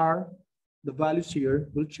 then the values here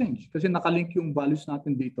will change. Kasi nakalink yung values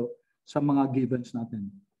natin dito sa mga givens natin.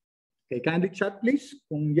 Okay, kindly chat, please.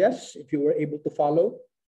 Kung yes, if you were able to follow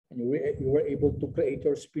and you were able to create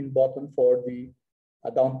your spin button for the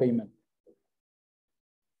down payment.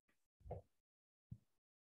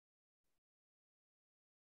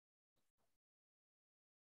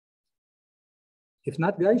 If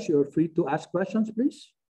not, guys, you're free to ask questions,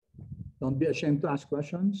 please. Don't be ashamed to ask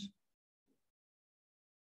questions.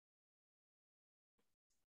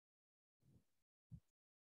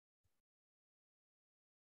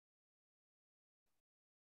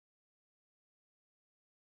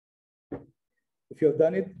 If you have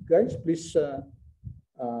done it, guys, please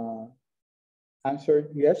answer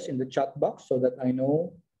yes in the chat box so that I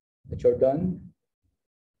know that you're done.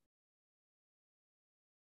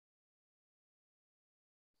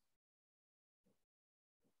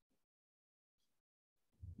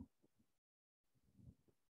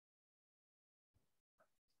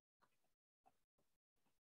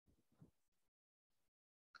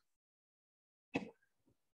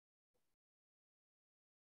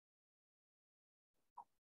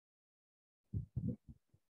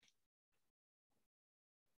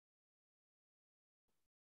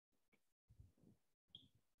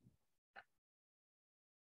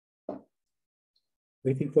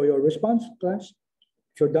 Waiting for your response, class.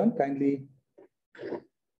 If you're done, kindly.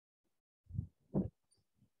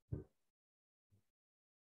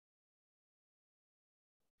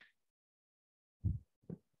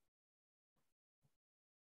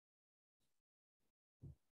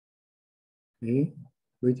 Okay,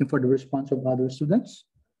 waiting for the response of other students.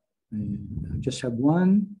 I just have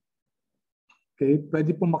one. Okay,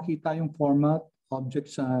 pwede po makita yung format object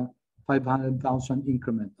sa 500,000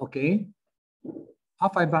 increment. Okay.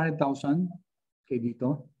 500,000. Okay,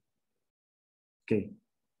 dito. Okay.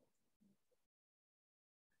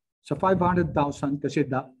 Sa 500,000 kasi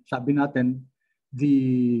sabi natin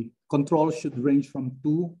the control should range from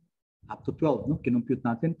 2 up to 12, no? Kinompute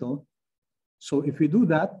natin to. So if we do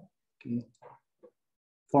that, okay,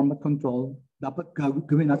 format control, dapat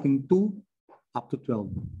gawin natin 2 up to 12.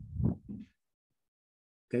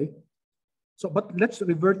 Okay? So but let's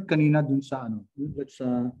revert kanina dun sa ano.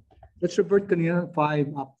 Let's revert kanina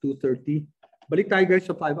 5 up to 30. Balik tayo, guys,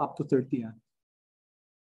 sa 5 up to 30.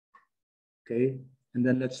 Okay? And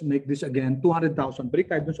then let's make this again 200,000. Balik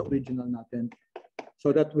tayo dun sa original natin so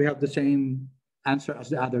that we have the same answer as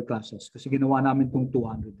the other classes. Kasi ginawa namin itong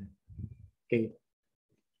 200. Okay.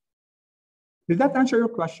 Did that answer your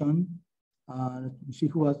question? Let me see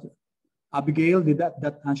who was. Abigail, did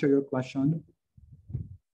that answer your question?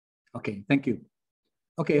 Okay, thank you.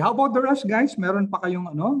 Okay, how about the rest, guys? Meron pa kayong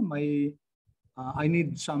I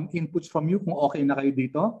need some inputs from you kung okay na kayo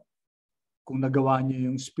dito. Kung nagawa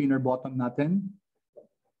niyo yung spinner button natin.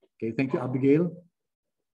 Okay, thank you, Abigail.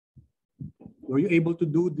 Were you able to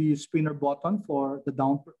do the spinner button for the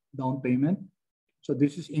down payment? So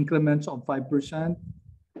this is increments of 5%.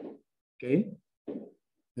 Okay.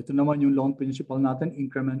 Ito naman yung loan principal natin,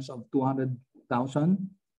 increments of 200,000.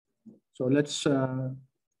 So let's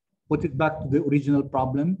put it back to the original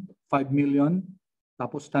problem, 5 million,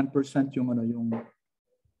 tapos 10% yung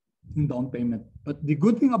down payment. But the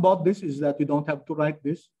good thing about this is that you don't have to write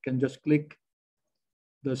this. You can just click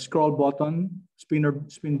the scroll button,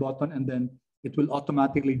 spin button, and then it will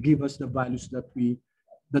automatically give us the values that we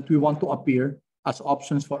want to appear as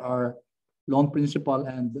options for our loan principal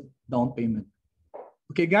and down payment.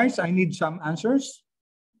 Okay, guys, I need some answers.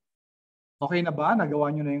 Okay na ba?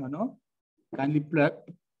 Nagawa nyo na yung ano? Kindly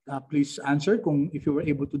please answer if you were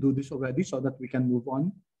able to do this already so that we can move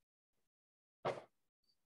on.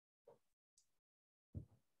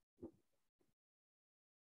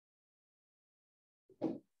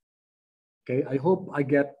 Okay, I hope I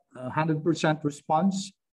get 100%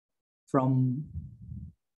 response from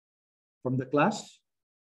the class.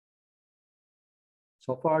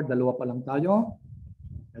 So far, dalawa pa lang tayo.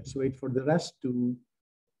 Let's wait for the rest to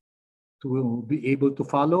be able to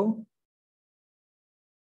follow.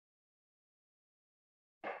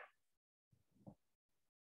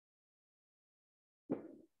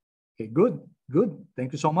 Okay, good.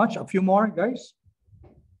 Thank you so much. A few more, guys.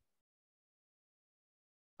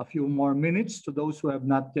 A few more minutes to those who have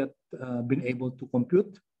not yet been able to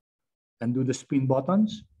compute and do the spin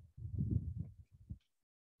buttons.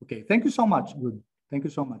 Okay, thank you so much. Good. Thank you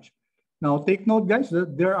so much. Now take note, guys,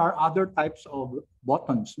 that there are other types of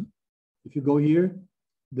buttons. If you go here,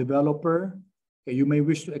 developer, okay, you may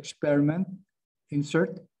wish to experiment,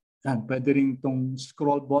 insert, and pwede rin tong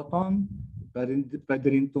scroll button, pwede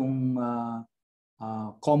rin tong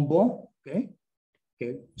combo, okay?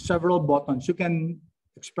 Several buttons. You can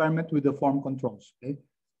experiment with the form controls, okay?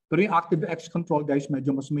 Pero yung ActiveX control, guys,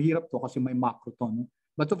 medyo mas mahirap to kasi may macro to, no?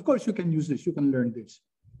 But of course, you can use this, you can learn this.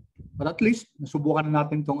 But at least, nasubukan na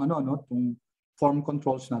natin tong tong form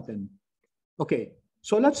controls natin. Okay,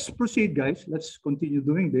 so let's proceed, guys. Let's continue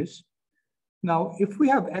doing this. Now, if we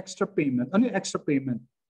have extra payment, ano yung extra payment?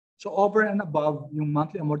 So over and above yung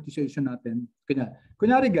monthly amortization natin,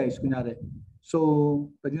 kunyari guys, so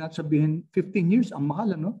pwede natin sabihin 15 years, ang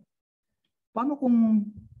mahal, ano? Paano kung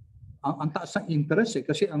ang taas ng interest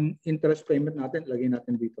kasi ang interest payment natin, lagay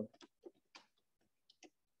natin dito.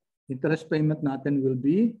 Interest payment natin will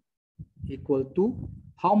be equal to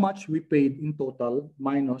how much we paid in total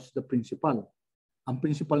minus the principal. Ang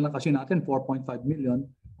principal na kasi natin 4.5 million,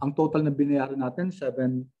 ang total na binayaran natin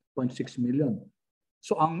 7.6 million.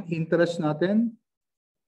 So ang interest natin,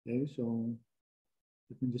 okay, so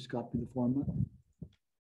let me just copy the format.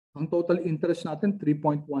 Ang total interest natin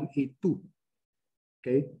 3.182.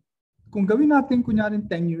 Okay? Kung gawin natin kunyari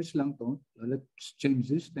 10 years lang to, let's change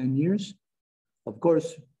this 10 years. Of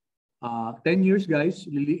course, 10 years, guys,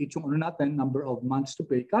 liliit yung natin, number of months to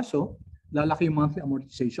pay. Kaso, lalaki yung monthly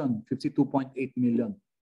amortization, 52.8 million.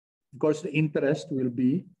 Of course, the interest will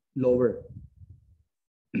be lower.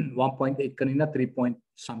 1.8 kanina, 3 point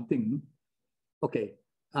something. Okay.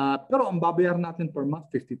 Pero ang babayaran natin per month,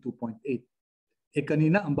 52.8.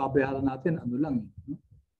 Kanina, ang babayaran natin, ano lang,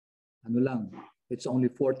 it's only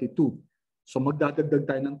 42. So magdadagdag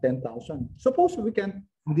tayo ng 10,000. Suppose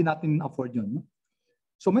hindi natin afford yun. No?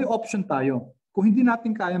 So may option tayo. Kung hindi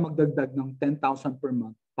natin kaya magdagdag ng 10,000 per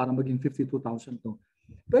month para maging 52,000 to,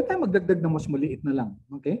 pwede tayo magdagdag ng mas maliit na lang.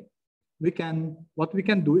 Okay? What we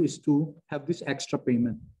can do is to have this extra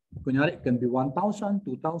payment. Kunyari, it can be 1,000,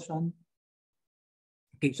 2,000.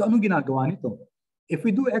 Okay, so anong ginagawa nito? If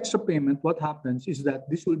we do extra payment, what happens is that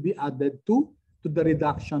this will be added to the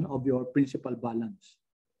reduction of your principal balance.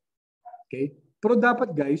 Okay? Pero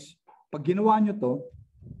dapat, guys, pag ginawa nyo to,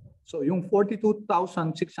 so yung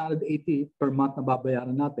 42,680 per month na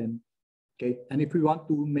babayaran natin, okay? And if we want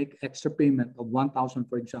to make extra payment of 1,000,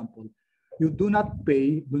 for example, you do not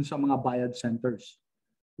pay dun sa mga bayad centers.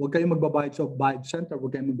 Huwag kayong magbabayad sa bayad center,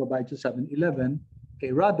 huwag kayong magbabayad sa 7-Eleven.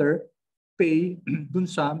 Okay, rather, pay dun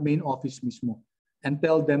sa main office mismo and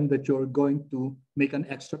tell them that you're going to make an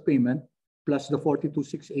extra payment plus the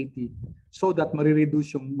 42,680 so that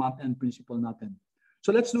marireduce yung month-end principal natin. So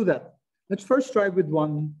let's do that. Let's first try with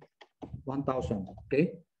 1,000.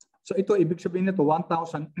 Okay? So ito, ibig sabihin nito,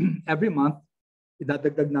 1,000 every month,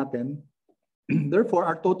 idadagdag natin. Therefore,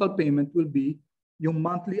 our total payment will be yung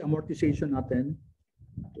monthly amortization natin.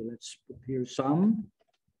 So let's put here sum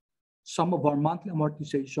of our monthly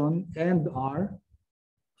amortization and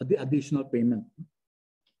the additional payment.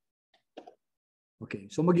 Okay,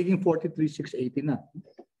 so magiging 43,680 na.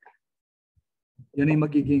 Yan ay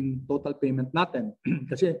magiging total payment natin.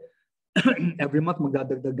 Kasi Every month,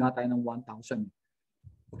 magdadagdag nga tayo ng 1,000.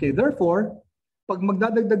 Okay, therefore, pag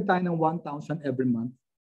magdadagdag tayo ng 1,000 every month,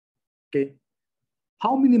 okay,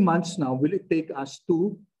 how many months now will it take us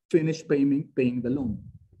to finish paying the loan?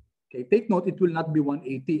 Okay, take note, it will not be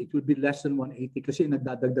 180. It will be less than 180 kasi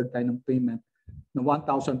nagdadagdag tayo ng payment na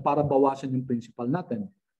 1,000 para bawasan yung principal natin.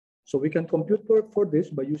 So we can compute for this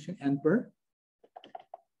by using NPER.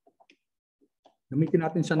 Gamitin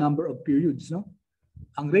natin sa number of periods. No?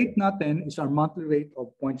 Ang rate natin is our monthly rate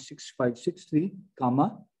of 0.6563,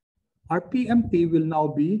 comma. Our PMT will now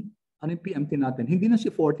be, ano yung PMT natin? Hindi na si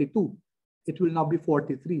 42. It will now be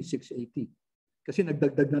 43,680. Kasi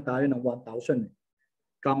nagdagdag na tayo ng 1,000.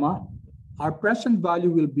 Comma, our present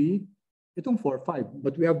value will be itong 4,500.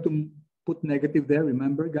 But we have to put negative there,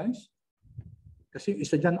 remember guys? Kasi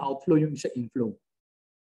isa dyan outflow, yung isa inflow.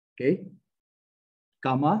 Okay?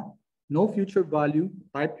 Comma, no future value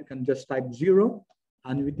type, you can just type 0,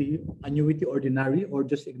 annuity ordinary, or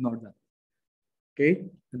just ignore that. Okay?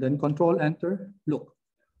 And then control enter. Look,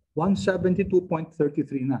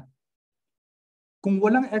 172.33 na. Kung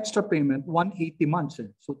walang extra payment, 180 months.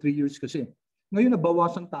 So 3 years kasi. Ngayon,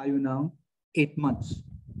 nabawasan tayo ng 8 months.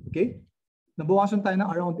 Okay? Nabawasan tayo ng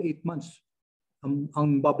around 8 months.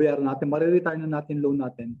 Ang babayaran natin, mariretire na natin loan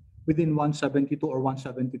natin within 172 or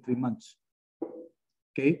 173 months.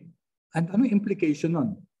 Okay? And ano yung implication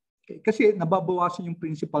nun? Okay? Kasi nababawasan yung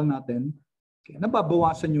principal natin, okay?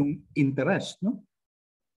 Nababawasan yung interest. No?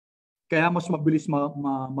 Kaya mas mabilis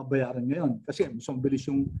mabayaran ngayon. Kasi mas mabilis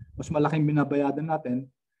yung, mas malaking binabayaran natin.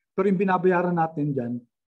 Pero yung binabayaran natin dyan,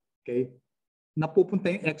 okay, napupunta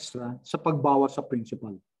yung extra sa pagbawas sa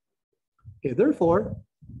principal. Okay, therefore,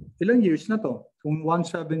 ilang years na to? Kung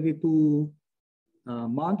 172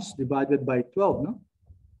 months divided by 12, no?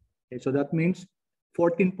 Okay, so that means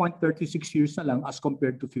 14.36 years na lang as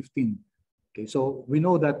compared to 15. Okay, so we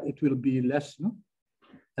know that it will be less, no?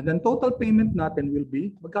 And then total payment natin will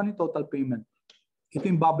be, magkano yung total payment? Ito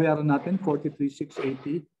yung babayaran natin,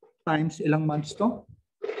 43,680 times ilang months to?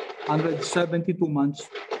 172 months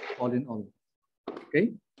all in all.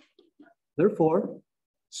 Okay? Therefore,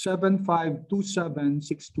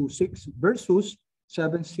 7,527,626 versus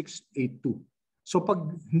 7,682. So pag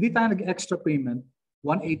hindi tayo nag-extra payment,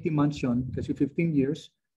 180 months yun, kasi 15 years,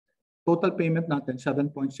 total payment natin,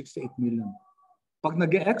 7.68 million. Pag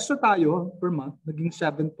nag-extra tayo per month, naging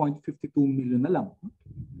 7.52 million na lang.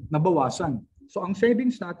 Nabawasan. So ang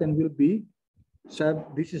savings natin will be,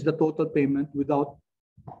 this is the total payment without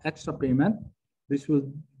extra payment. This will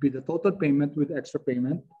be the total payment with extra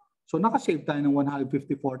payment. So nakasave tayo ng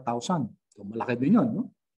 154,000. So malaki din yun.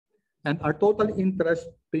 No? And our total interest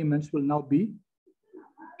payments will now be,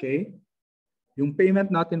 okay, yung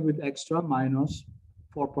payment natin with extra minus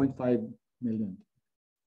 4.5 million.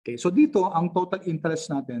 Okay, so dito ang total interest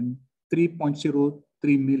natin 3.03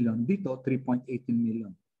 million. Dito 3.18 million.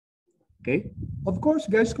 Okay? Of course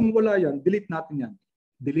guys, kung wala yan, delete natin yan.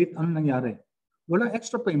 Delete, ano nangyari? Wala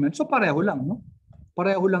extra payment, so pareho lang, no?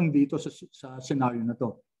 Pareho lang dito sa scenario na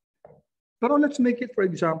to. Pero let's make it, for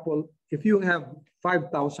example, if you have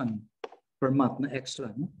 5,000 per month na extra,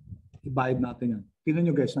 no? Ibayad natin yan. Tingnan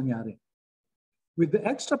nyo guys, nangyari. With the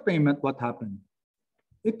extra payment, what happened?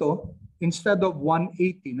 Ito, instead of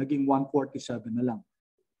 180, naging 147 na lang.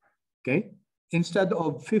 Okay? Instead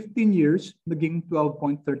of 15 years, naging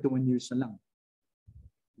 12.31 years na lang.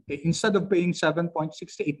 Okay? Instead of paying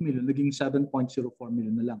 7.68 million, naging 7.04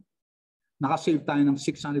 million na lang. Nakasave tayo ng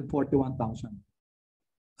 641,000.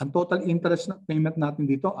 Ang total interest na payment natin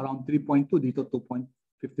dito, around 3.2, dito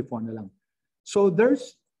 2.54 na lang. So there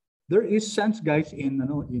is sense guys in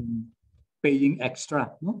paying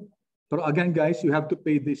extra, no? Pero again guys, you have to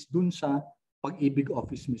pay this dun sa Pag-ibig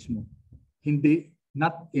office mismo. Hindi,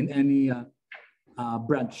 not in any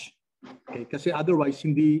branch. Okay, kasi otherwise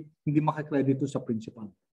hindi makakredito sa principal.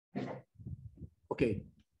 Okay.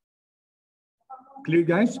 Clear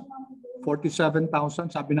guys?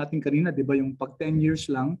 47,000, sabi natin kanina, di ba yung pag 10 years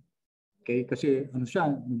lang, okay, kasi ano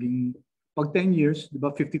siya, naging pag 10 years, di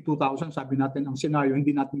ba 52,000, sabi natin ang scenario,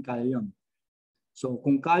 hindi natin kaya yon. So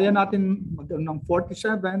kung kaya natin magkaroon ng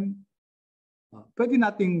 47, pwede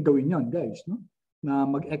natin gawin yon guys, no? Na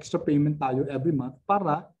mag-extra payment tayo every month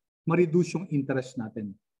para ma-reduce yung interest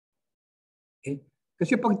natin. Okay?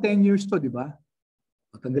 Kasi pag 10 years to, di ba?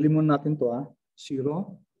 Tanggalin muna natin to,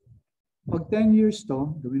 0. Pag 10 years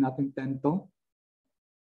to, gawin natin 10 to.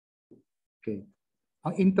 Okay.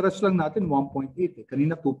 Ang interest lang natin 1.8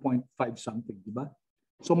 Kanina 2.5 something, di ba?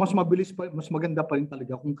 So mas mabilis pa, mas maganda pa rin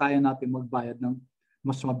talaga kung kaya natin magbayad ng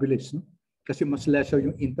mas mabilis, no? Kasi mas lesser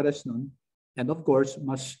yung interest nun. And of course,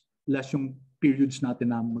 mas less yung periods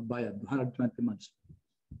natin na magbayad, 120 months.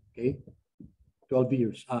 Okay, 12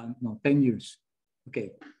 years, no, 10 years.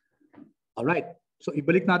 Okay, all right. So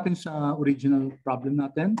ibalik natin sa original problem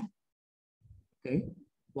natin. Okay,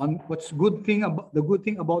 the good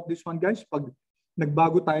thing about this one, guys, pag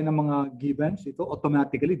nagbago tayo ng mga givens, ito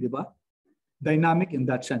automatically, di ba? Dynamic in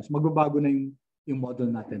that sense. Magbabago na yung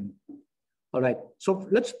model natin. All right. So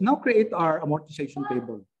let's now create our amortization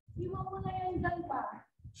table.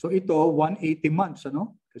 So ito, 180 months,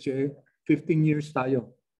 ano? Kasi 15 years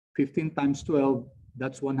tayo. 15 times 12,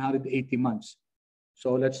 that's 180 months.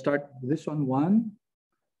 So let's start this one, 1.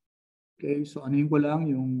 Okay, so anuhin ko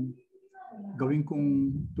lang yung gawin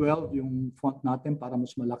kong 12 yung font natin para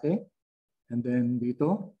mas malaki. And then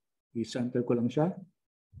dito, i-center ko lang siya.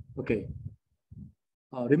 Okay.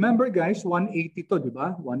 Remember guys, 180 to, di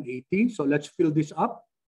ba? 180. So let's fill this up.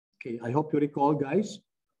 Okay, I hope you recall guys.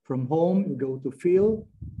 From home, you go to fill.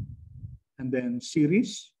 And then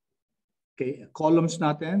series. Okay, columns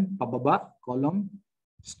natin, pababa, column.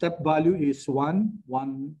 Step value is 1.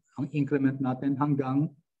 1 ang increment natin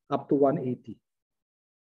hanggang up to 180.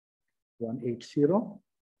 180.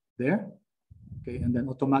 There. Okay, and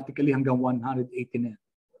then automatically hanggang 180 na.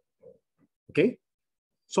 Okay?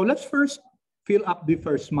 So let's first fill up the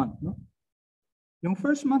first month. No? Yung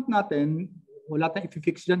first month natin, wala tayong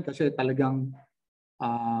i-fix dyan kasi talagang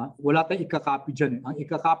wala tayong i-copy dyan. Ang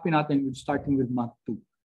i-copy natin is starting with month 2.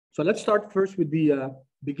 So let's start first with the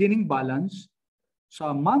beginning balance.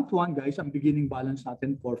 Sa month 1, guys, ang beginning balance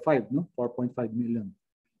natin 4.5, no? 4.5 million.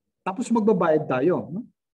 Tapos magbabayad tayo. No?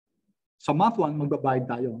 Sa month 1, magbabayad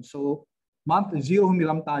tayo. So month 0,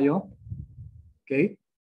 humiram tayo. Okay?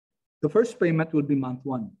 The first payment will be month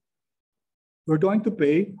 1. We're going to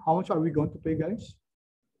pay, how much are we going to pay, guys?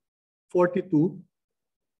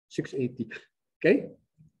 42,680. Okay?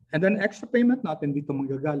 And then extra payment natin dito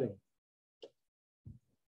manggagaling.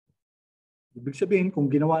 Ibig sabihin,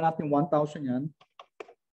 kung ginawa natin 1,000 yan,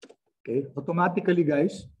 okay, automatically,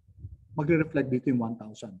 guys, magre-reflect dito yung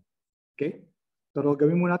 1,000. Okay? Pero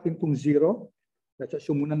gawin mo natin itong 0. Let's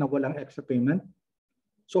assume muna na walang extra payment.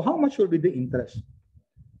 So how much will be the interest?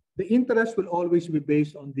 The interest will always be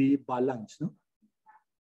based on the balance. No?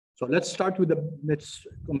 So let's start with let's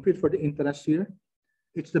compute for the interest here.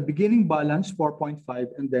 It's the beginning balance, 4.5,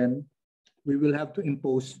 and then we will have to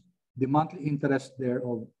impose the monthly interest there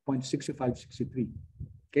of 0.6563.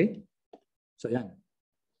 Okay? So yan.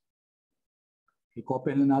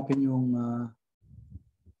 I-copy na natin yung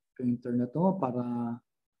printer na to para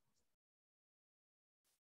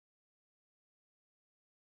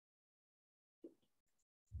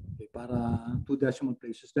para 2 decimal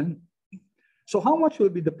places then. So how much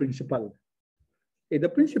will be the principal? Okay, the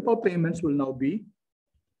principal payments will now be,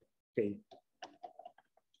 okay,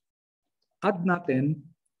 add natin,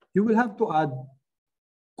 you will have to add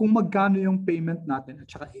kung magkano yung payment natin at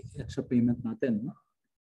saka extra payment natin.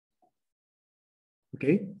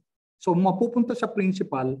 Okay? So mapupunta sa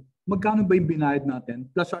principal, magkano ba yung binayad natin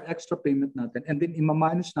plus our extra payment natin and then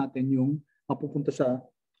ima-minus natin yung mapupunta sa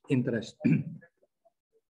interest.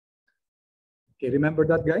 Okay, remember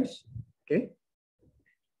that guys? Okay?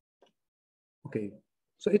 Okay.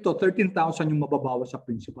 So ito, 13,000 yung mababawa sa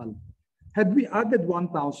principal. Had we added 1,000,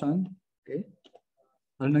 okay,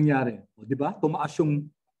 ano nangyari? O, di ba? Tumaas yung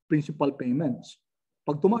principal payments.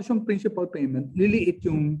 Pag tumaas yung principal payment, liliit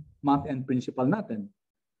yung month-end principal natin.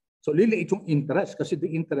 So liliit yung interest kasi the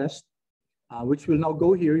interest, which will now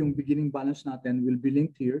go here, yung beginning balance natin will be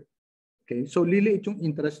linked here. Okay, so liliit yung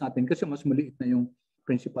interest natin kasi mas maliit na yung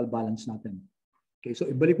principal balance natin. Okay, so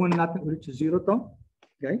ibalik muna natin ulit sa 0 to,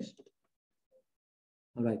 guys.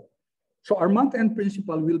 All right. So our month-end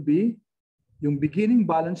principal will be yung beginning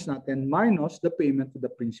balance natin minus the payment to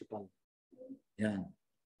the principal. Yan.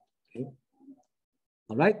 Okay.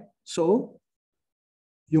 All right. So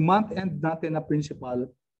yung month-end natin na principal,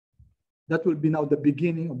 that will be now the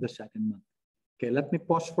beginning of the second month. Okay, let me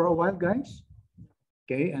pause for a while, guys.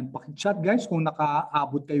 Okay, and paki-chat, guys, kung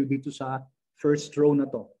nakaabot kayo dito sa first row na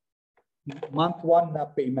to. Month 1 na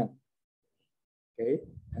payment. Okay,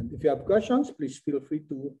 and if you have questions, please feel free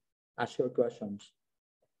to ask your questions.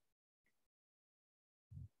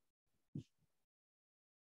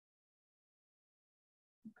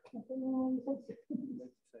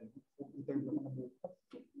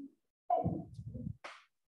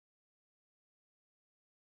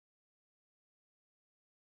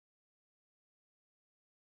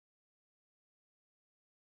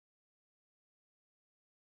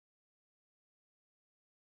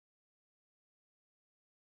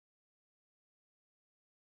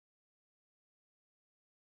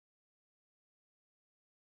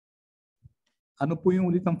 Ano po yung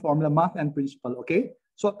ulit ng formula? Math and principal, okay?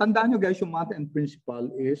 So tandaan nyo guys, yung math and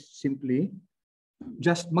principal is simply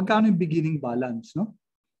just magkano yung beginning balance, no?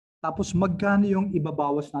 Tapos magkano yung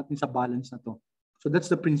ibabawas natin sa balance na to. So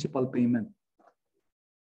that's the principal payment.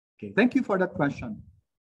 Okay, thank you for that question.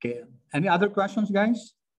 Okay, any other questions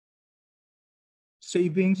guys?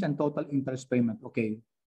 Savings and total interest payment. Okay.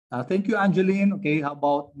 Thank you, Angeline. Okay, how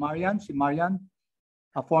about Marian? Si Marian,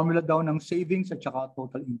 a formula daw ng savings at saka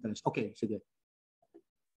total interest. Okay, sige.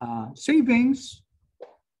 Savings,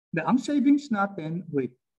 ang savings natin,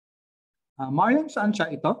 wait. Marian, saan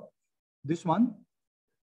siya ito? This one?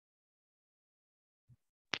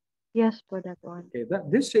 Yes, for that one. Okay,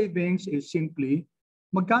 this savings is simply,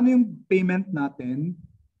 magkano yung payment natin,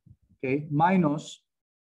 okay, minus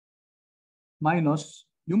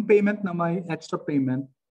yung payment na may extra payment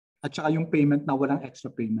at saka yung payment na walang extra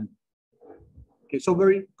payment. Okay, so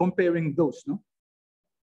we're comparing those, no?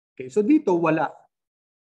 Okay, so dito wala.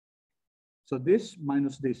 So this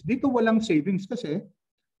minus this. Dito walang savings kasi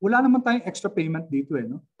wala naman tayong extra payment dito eh,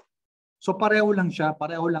 no? So pareho lang siya,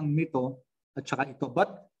 pareho lang nito at saka ito.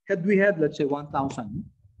 But had we had, let's say 1,000,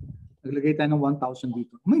 naglagay tayo ng 1,000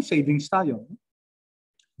 dito. May savings tayo.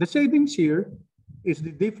 The savings here is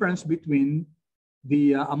the difference between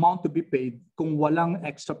the amount to be paid kung walang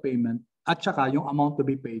extra payment at saka yung amount to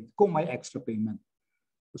be paid kung may extra payment.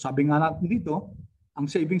 So sabi nga natin dito, ang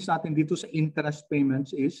savings natin dito sa interest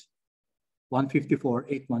payments is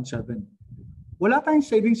 154,817. Wala tayong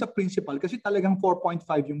savings sa principal kasi talagang 4.5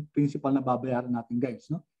 yung principal na babayaran natin guys.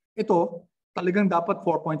 No? Ito, talagang dapat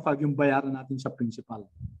 4.5 yung bayaran natin sa principal.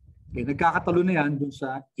 Okay, nagkakatalo na yan dun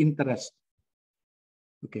sa interest.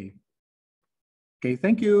 Okay. Okay,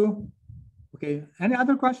 thank you. Okay, any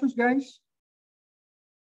other questions, guys?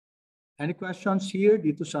 Any questions here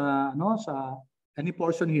dito sa sa any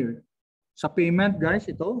portion here? Sa payment, guys,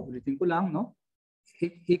 ito, ulitin ko lang, no?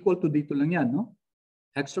 Equal to dito lang yan, no?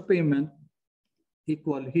 Extra payment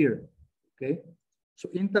equal here. Okay? So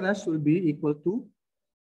interest will be equal to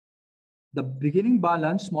the beginning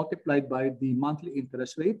balance multiplied by the monthly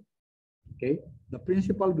interest rate. Okay? The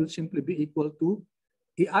principal will simply be equal to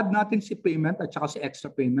i-add natin si payment at saka si extra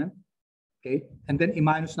payment. Okay? And then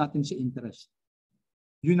i-minus natin si interest.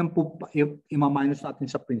 Yun ang i-minus natin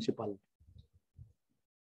sa principal.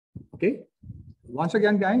 Okay? Once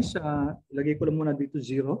again guys, ilagay ko lang muna dito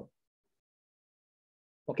 0.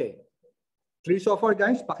 Okay. 3 so far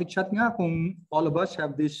guys, pakichat nga kung all of us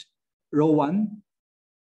have this row 1.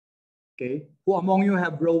 Okay? Who among you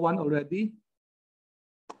have row 1 already?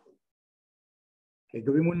 Okay,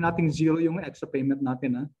 gawin muna natin 0 yung extra payment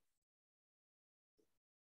natin. Ha?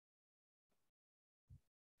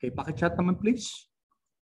 Okay, pakichat naman please.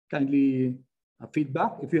 Kindly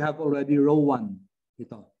feedback if you have already row 1.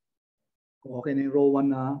 Ito. Kung okay na yung row 1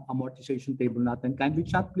 na amortization table natin, kindly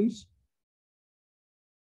chat please.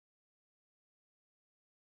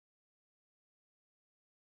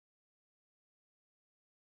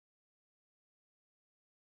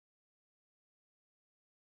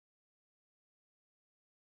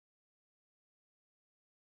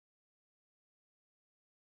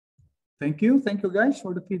 Thank you guys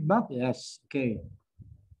for the feedback. Yes, okay.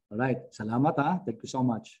 All right, salamat ha. Thank you so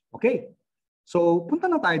much. Okay, so punta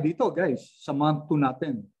na tayo dito guys sa month 2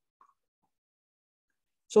 natin.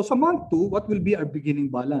 So sa month 2, what will be our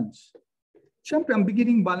beginning balance? Siyempre, ang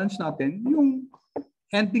beginning balance natin, yung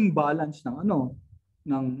ending balance ng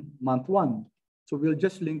ng month 1. So we'll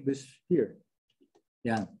just link this here.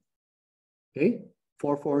 Yan. Okay,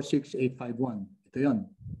 446,851. Ito yun.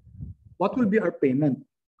 What will be our payment?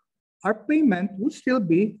 Our payment will still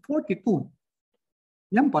be 42.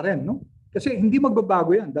 Yan pa rin, no? Kasi hindi magbabago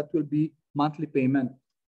yan. That will be monthly payment.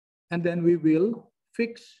 And then we will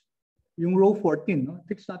fix yung row 14. No?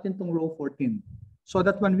 Fix natin tong row 14. So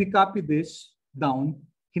that when we copy this down,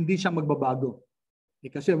 hindi siya magbabago.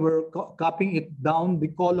 Kasi we're copying it down the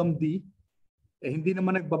column D. Hindi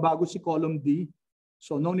naman nagbabago si column D.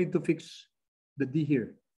 So no need to fix the D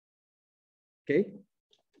here. Okay?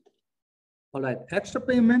 Alright, extra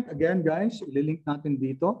payment, again guys, ililink natin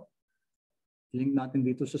dito. Ilink natin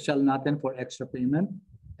dito sa cell natin for extra payment.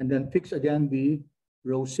 And then fix again the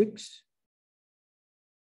row 6.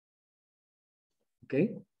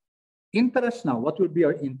 Okay. Interest now, what will be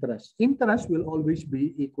our interest? Interest will always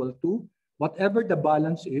be equal to whatever the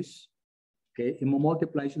balance is. Okay,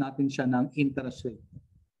 i-multiply natin siya ng interest rate.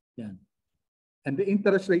 Yan. And the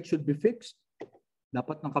interest rate should be fixed.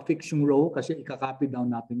 Dapat naka-fix yung row kasi ika-copy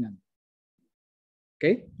down natin yan.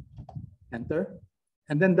 Okay? Enter.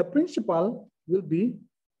 And then the principal will be,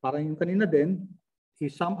 parang yung kanina din,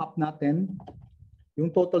 i-sum up natin yung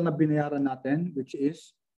total na binayaran natin, which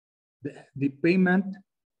is the payment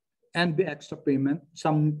and the extra payment,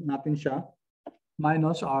 sum natin siya,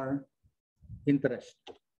 minus our interest.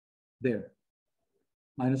 There.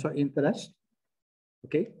 Minus our interest.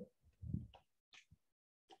 Okay?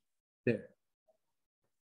 There.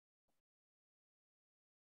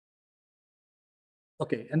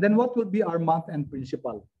 Okay, and then what will be our month-end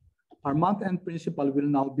principal? Our month-end principal will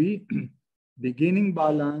now be beginning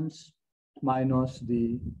balance minus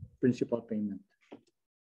the principal payment.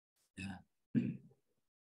 Yeah.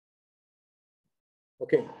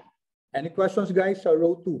 Okay. Any questions, guys, on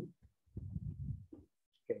row 2?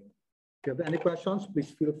 Okay. If you have any questions, please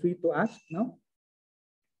feel free to ask now.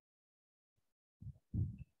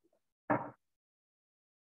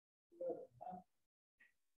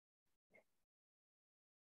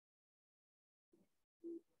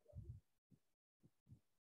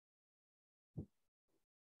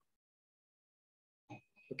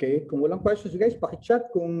 Okay, kung walang questions, guys, paki-chat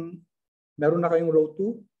kung meron na kayong row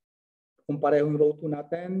 2. Kung parehong row 2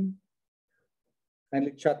 natin,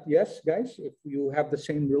 kindly chat yes, guys, if you have the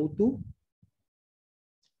same row 2.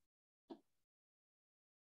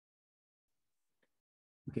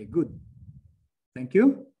 Okay, good. Thank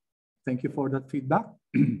you. Thank you for that feedback.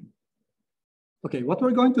 Okay, what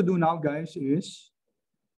we're going to do now, guys, is,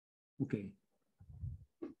 okay,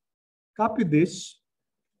 copy this.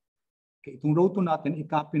 Okay, itong row 2 natin,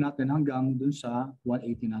 i-copy natin hanggang dun sa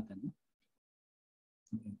 180 natin.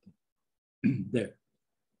 There.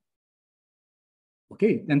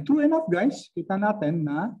 Okay, and true enough, guys, kita natin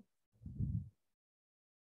na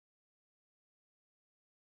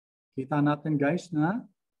guys, na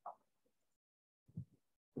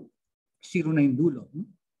 0 na yung dulo.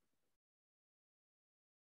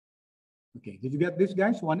 Okay, did you get this,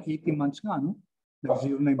 guys? 180 months nga, no?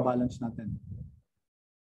 Nag-0 na yung balance natin.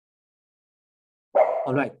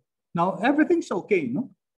 All right. Now, everything's okay, no?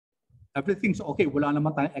 Everything's okay. Wala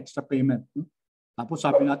naman tayong extra payment. No? Tapos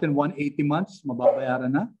sabi natin 180 months, mababayaran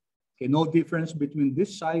na. Okay, no difference between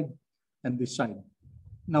this side and this side.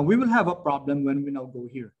 Now, we will have a problem when we now go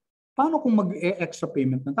here. Paano kung mag-extra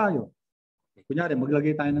payment na tayo? Okay, kunyari,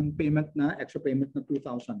 maglagay tayo ng payment na, extra payment na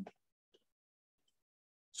 2,000.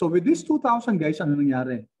 So with this 2,000, guys, ano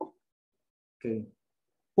nangyari? Okay.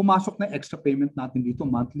 Pumasok na extra payment natin dito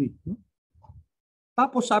monthly. No?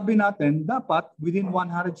 Tapos sabi natin, dapat within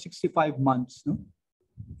 165 months, no?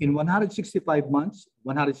 In 165 months,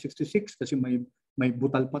 166 kasi may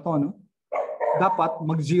butal pa to, no? Dapat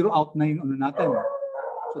mag-zero out na yung ano natin.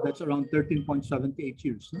 So that's around 13.78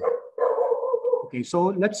 years. No? Okay,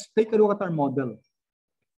 so let's take a look at our model.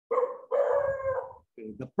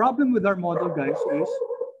 Okay, the problem with our model, guys, is,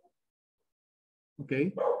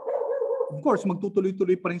 okay, of course,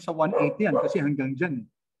 magtutuloy-tuloy pa rin sa 180 yan kasi hanggang dyan.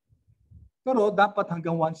 Pero dapat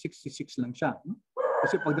hanggang 166 lang siya. No?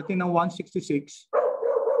 Kasi pagdating ng 166,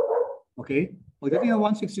 okay? Pagdating ng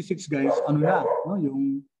 166, guys, ano na? No?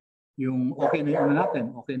 Yung okay na yung ano natin.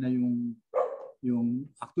 Okay na yung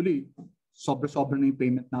actually, sobra-sobra na yung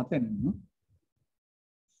payment natin. No?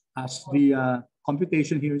 As the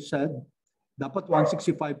computation here said, dapat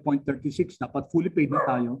 165.36, dapat fully paid na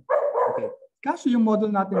tayo. Okay. Kaso yung model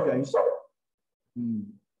natin, guys,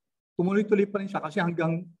 tumuloy-tuloy pa rin siya kasi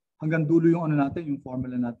hanggang dulo yung ano natin, yung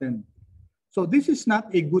formula natin. So this is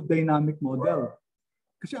not a good dynamic model.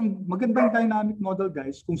 Kasi ang magandang dynamic model,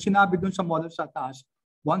 guys, kung sinabi dun sa model sa taas,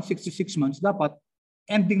 166 months, dapat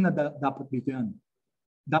ending na dapat dito yan.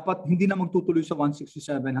 Dapat hindi na magtutuloy sa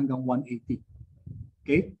 167 hanggang 180.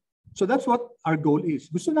 Okay? So that's what our goal is.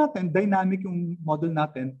 Gusto natin, dynamic yung model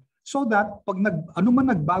natin so that pag ano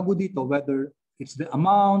man nagbago dito, whether it's the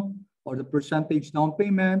amount or the percentage down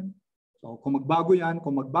payment, so kung magbago yan,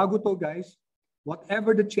 kung magbago to, guys,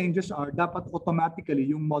 whatever the changes are, dapat automatically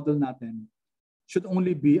yung model natin should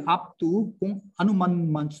only be up to kung ano man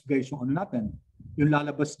months, guys, yung ano natin, yung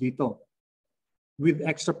lalabas dito with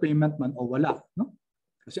extra payment man o wala. No?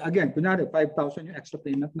 Kasi again, kunyari, 5,000 yung extra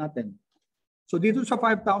payment natin. So dito sa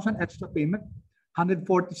 5,000 extra payment,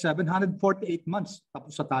 147, 148 months,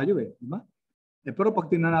 tapos sa tayo eh. Diba? Eh, pero pag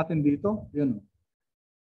tingnan natin dito, yun.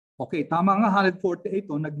 Okay, tama nga 148,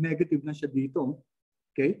 oh, nag-negative na siya dito.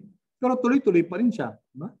 Okay? Pero tuloy-tuloy pa rin siya.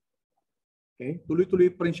 Diba? Okay?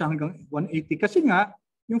 Tuloy-tuloy pa rin siya hanggang 180. Kasi nga,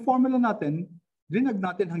 yung formula natin, dinag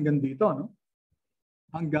natin hanggang dito, no?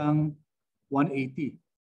 Hanggang 180.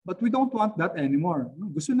 But we don't want that anymore.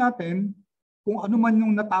 Gusto natin, kung ano man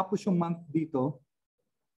yung natapos yung month dito,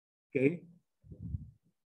 okay?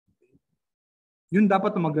 Yun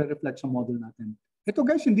dapat na magre-reflect sa model natin. Ito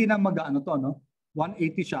guys, hindi na mag-ano to, no?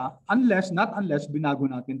 180 siya, not unless binago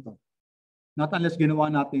natin to. Not unless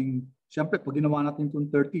ginawa natin, siyempre pag ginawa natin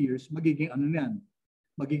itong 30 years, magiging ano yan?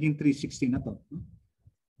 Magiging 360 na to.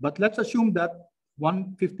 But let's assume that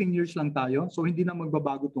 15 years lang tayo. So hindi na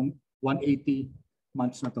magbabago tong 180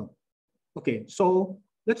 months na to. Okay, so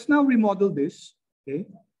let's now remodel this. Okay,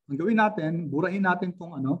 ang gawin natin, burahin natin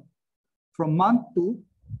tong ano, from month to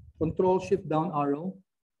Control Shift down arrow.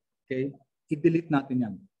 Okay, i-delete natin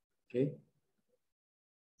yan. Okay.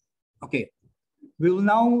 Okay, we will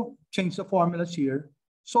now change the formulas here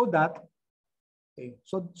so that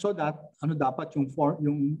so that ano dapat yung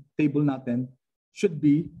table natin should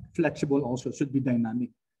be flexible also, should be dynamic.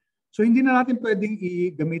 So hindi na natin pwedeng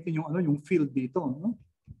i-gamitin yung field dito, no?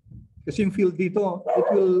 Kasi yung field dito,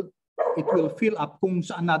 it will fill up kung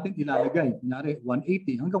saan natin ilalagay. Kunyari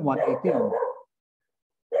 180 hanggang 180 yan.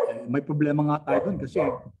 May problema nga tayo dun kasi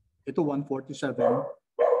ito 147.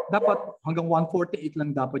 Dapat hanggang 148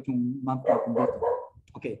 lang dapat yung month natin dito.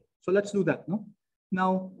 Okay, so let's do that, no?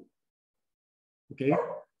 Now, okay,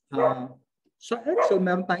 sa Excel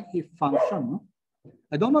meron tayong if function, no?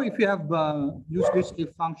 I don't know if you have used this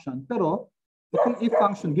if function, pero itong if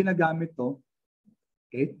function ginagamit to,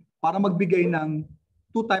 okay, para magbigay ng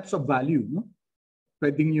two types of value, no?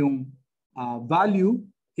 Pwedeng yung value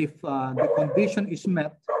if the condition is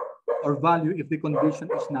met or value if the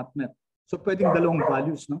condition is not met. So pwedeng dalawang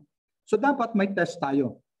values, no? So dapat may test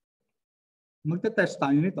tayo. Magte-test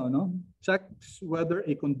tayo nito, no? Checks whether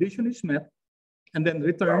a condition is met and then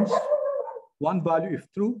returns one value if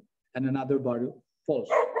true and another value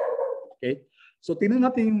false. Okay? So tingnan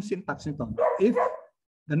natin yung syntax nito. If,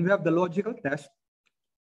 then we have the logical test,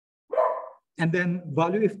 and then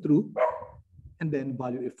value if true, and then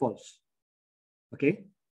value if false. Okay?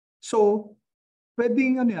 So,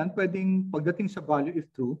 pwedeng ano yan, pwedeng pagdating sa value if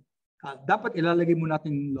true, dapat ilalagay mo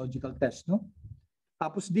natin logical test, no?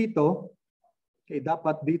 Tapos dito, okay,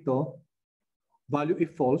 dapat dito, value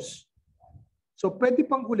if false. So, pwede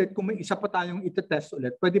pang ulit, kung may isa pa tayong iti-test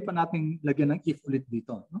ulit, pwede pa nating lagyan ng if ulit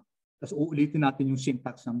dito, no? Tapos uulitin natin yung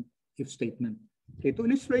syntax ng if statement. Okay, to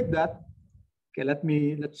illustrate that, okay,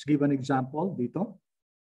 let's give an example dito.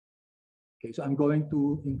 Okay, so I'm going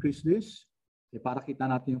to increase this, okay, para kita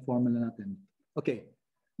natin yung formula natin. Okay.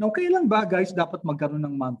 Now, kailan ba guys dapat magkaroon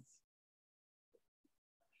ng month?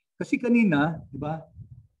 Kasi kanina, di ba?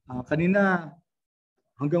 Kanina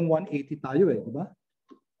hanggang 180 tayo eh, di ba?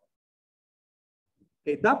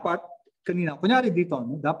 Okay, dapat kanina, kunyari dito,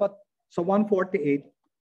 no? Dapat sa 148,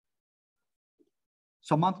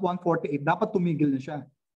 sa month 148, dapat tumigil na siya.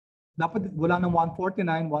 Dapat wala ng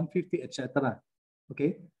 149, 150, etc.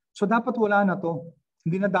 Okay? So dapat wala na to.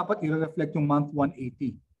 Hindi na dapat i-reflect yung month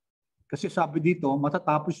 180. Kasi sabi dito,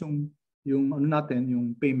 matatapos yung ano natin,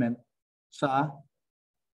 yung payment sa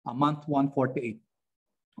month 148.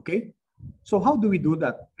 Okay? So how do we do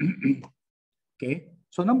that? Okay?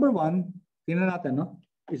 So number one, tingnan natin, no?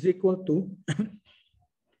 Is equal to,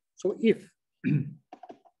 so if,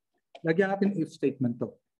 lagyan natin if statement to.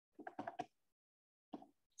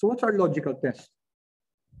 So what's our logical test?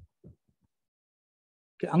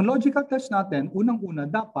 Okay, ang logical test natin, unang-una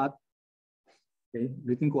dapat, okay,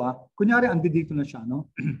 ulitin ko kunyari andi dito na siya, no?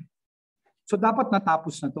 So dapat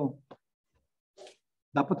natapos na to.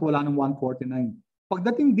 Dapat wala ng 149.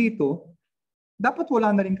 Pagdating dito, dapat wala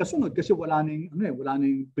na rin kasunod kasi wala na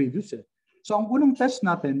yung previous eh. So ang unang test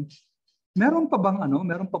natin, meron pa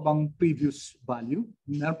bang previous value?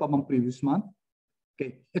 Meron pa bang previous month?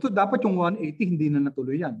 Okay. Ito dapat yung 180 hindi na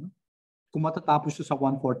natuloy yan, no? Kung matatapos siya sa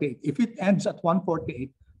 148. If it ends at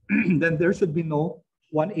 148, then there should be no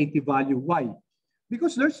 180 value. Why?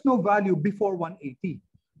 Because there's no value before 180.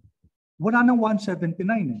 Wala nang 179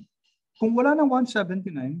 eh. Kung wala nang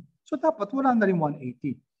 179, so dapat wala na rin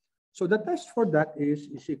 180. So the test for that is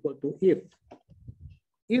equal to if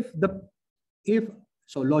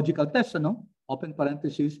so logical test, ano? Open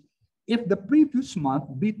parenthesis, if the previous month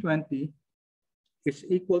B20 is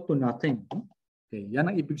equal to nothing. Okay,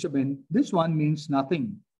 yan ang ibig sabihin. This one means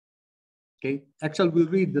nothing. Okay, Excel will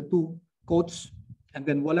read the two quotes and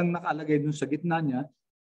then walang nakalagay dun sa gitna niya.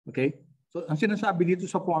 Okay, so ang sinasabi dito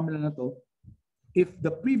sa formula na to, if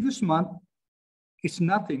the previous month is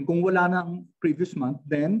nothing, kung wala nang previous month,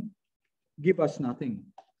 then give us nothing.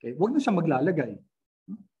 Okay, wag na siya maglalagay.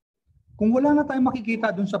 Kung wala na tayong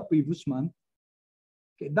makikita dun sa previous month,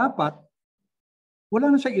 okay, dapat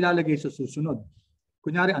wala na siya ilalagay sa susunod.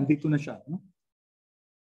 Kunyari, andito na siya. No?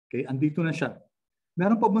 Okay, andito na siya.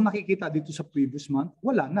 Meron pa ba nakikita dito sa previous month?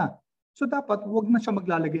 Wala na. So dapat wag na siya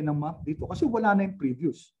maglalagay ng month dito kasi wala na yung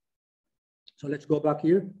previous. So let's go back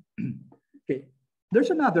here. Okay.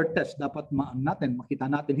 There's another test dapat makita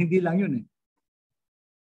natin. Hindi lang yun eh.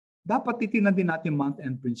 Dapat titingnan din natin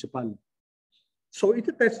month-end principal. So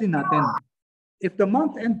iti-test din natin. If the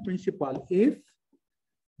month-end principal, if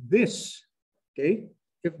this, okay,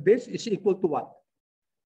 if this is equal to what?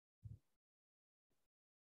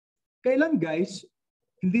 Kailan, guys,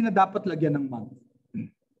 hindi na dapat lagyan ng month?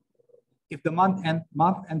 If the month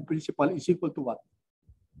and principal is equal to what?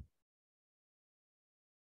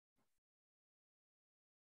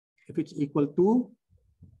 If it's equal to,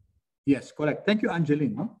 yes, correct. Thank you,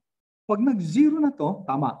 Angeline. No? Pag nag-zero na to,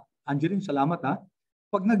 tama. Angeline, salamat ha.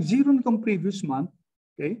 Pag nag-zero na tong previous month,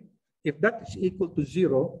 okay, if that is equal to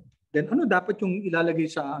 0, then ano dapat yung ilalagay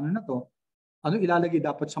sa ano na to? Ano ilalagay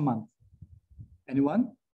dapat sa month? Anyone?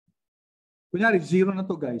 Kunyari, 0 na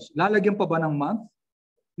to, guys. Lalagyan pa ba ng month?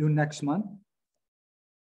 Yung next month?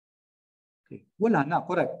 Okay. Wala na,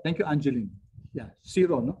 correct. Thank you, Angeline. Yeah,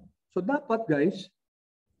 0, no? So dapat, guys,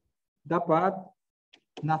 dapat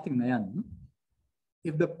nothing na yan. No?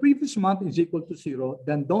 If the previous month is equal to 0,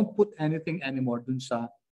 then don't put anything anymore dun sa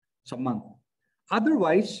month.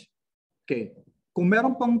 Otherwise, okay, kung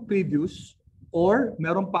meron pang previous or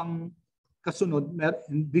meron pang kasunod,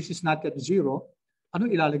 this is not yet 0, ano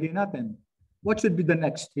ilalagay natin? What should be the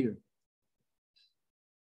next here?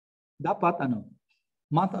 Dapat ano?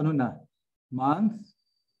 Month ano na? Month.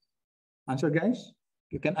 Answer, guys?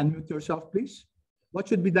 You can unmute yourself, please. What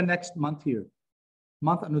should be the next month here?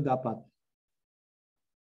 Month ano dapat?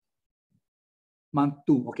 Month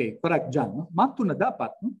 2. Okay, correct dyan. No? Month 2 na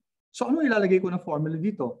dapat. No? So ano ilalagay ko ng formula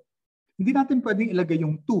dito? Hindi natin pwedeng ilagay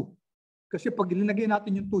yung 2. Kasi pag ilinagay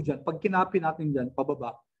natin yung 2 dyan, pag kinapi natin dyan,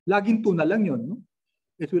 pababa, laging 2 na lang yun. No?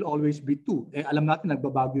 It will always be 2. Eh, alam natin,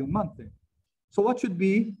 nagbabago yung month. Eh. So what should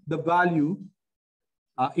be the value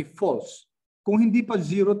if false? Kung hindi pa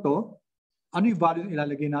 0 to, ano yung value na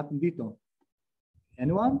ilalagay natin dito?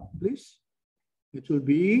 Anyone, please? It will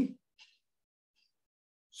be,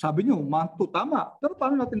 sabi nyo, month 2. Tama. Pero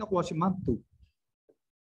paano natin nakuha si month 2?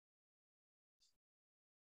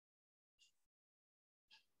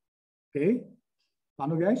 Okay.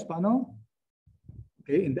 Paano, guys? Paano?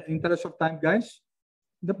 Okay. In the interest of time, guys,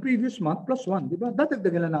 the previous month plus 1. Diba?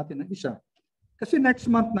 Dadagdagan lang natin ng isa. Kasi next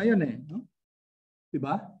month na yun eh. No?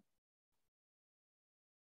 Diba?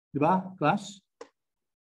 Diba, class?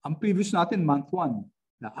 Ang previous natin, month 1.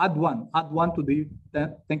 Now, add 1 to the,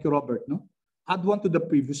 thank you, Robert. No? Add 1 to the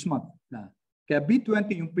previous month. Na. Kaya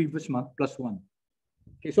B20 yung previous month plus 1.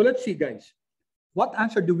 Okay, so let's see, guys. What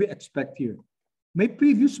answer do we expect here? May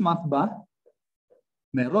previous month ba?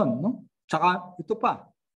 Meron, no? Tsaka ito pa.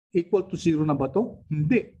 Equal to 0 na ba to?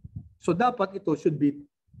 Hindi. So dapat ito should be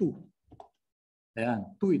 2. Ayan,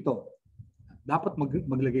 2 ito. Dapat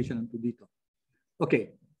maglagay siya ng 2 dito.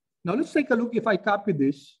 Okay. Now let's take a look if I copy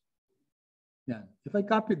this. Yan. If I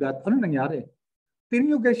copy that, ano nangyari?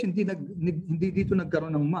 Tingnan nyo, guys, hindi dito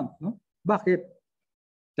nagkaroon ng month. No? Bakit?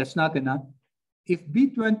 Test natin ha. If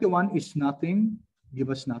B21 is nothing,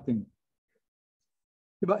 give us nothing.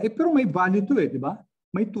 Diba? Eh, pero may value to eh, diba?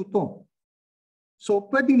 May 2 to. So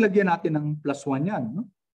pwedeng lagyan natin ng plus 1 yan. No?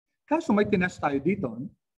 Kaso may tinest tayo dito. No?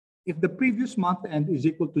 If the previous month end is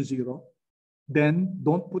equal to 0, then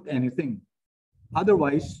don't put anything.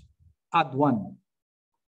 Otherwise, add 1.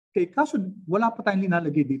 Okay, kaso wala pa tayong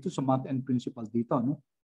linalagay dito sa month end principal dito. No?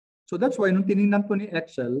 So that's why nung tinignan to ni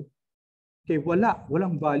Excel, okay,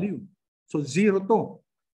 walang value. So 0 to.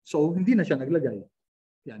 So hindi na siya naglagay.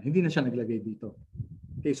 Yan, hindi na siya naglagay dito.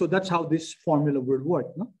 Okay, so that's how this formula will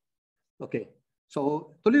work. No? Okay,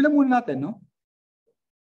 so tuloy lang muna natin. No?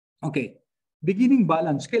 Okay, beginning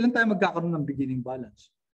balance. Kailan tayo magkakaroon ng beginning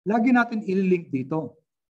balance? Lagi natin i-link dito.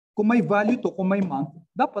 Kung may value to, kung may month,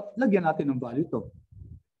 dapat lagyan natin ng value to.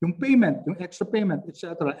 Yung payment, yung extra payment,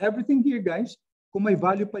 etc. Everything here, guys, kung may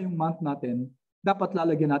value pa yung month natin, dapat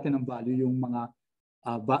lalagyan natin ng value yung mga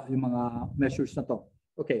measures na to.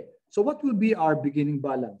 Okay, so what will be our beginning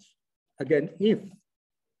balance? Again,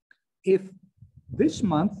 if this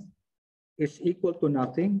month is equal to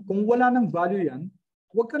nothing, kung wala ng value yan,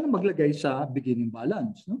 huwag ka na maglagay sa beginning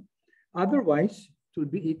balance. No? Otherwise, it will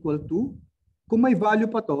be equal to, kung may value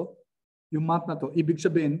pa to, yung month na to, ibig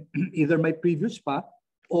sabihin, either may previous pa,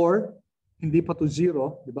 or hindi pa to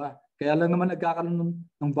 0, di ba? Kaya lang naman nagkakaroon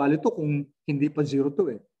ng value to kung hindi pa 0 to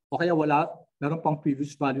eh. O kaya meron pang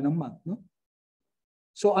previous value ng month. No?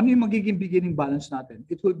 So ano yung magiging beginning balance natin?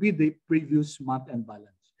 It will be the previous month and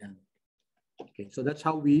balance. Yan. Okay, so that's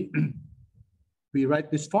how we write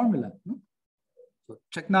this formula. No? So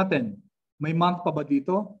check natin. May month pa ba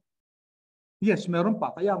dito? Yes, meron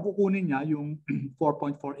pa. Kaya kukunin niya yung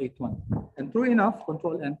 4.481. And true enough,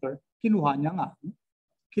 control enter, kinuha niya nga.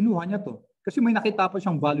 Kinuha niya to. Kasi may nakita pa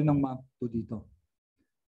siyang value ng month to dito.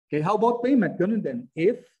 Okay, how about payment? Ganun din.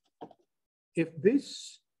 If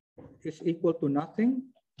this is equal to nothing,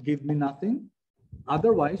 give me nothing.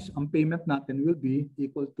 Otherwise, ang payment natin will be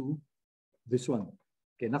equal to this one.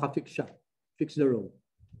 Okay, naka-fix siya. Fix the row.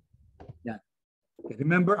 Yan. Okay,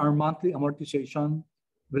 remember, our monthly amortization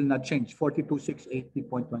will not change.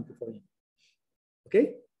 42,680.24.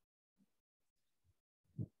 Okay?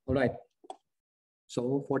 All right.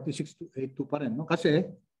 So, 46,282 pa rin. No? Kasi,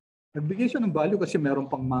 nagbigay siya ng value kasi meron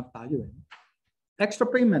pang month tayo. Extra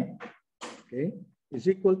payment, okay, is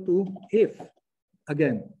equal to if,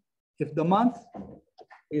 again, if the month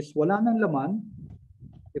is wala ng laman,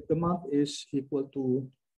 if the month is equal to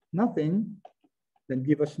nothing, then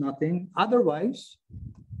give us nothing. Otherwise,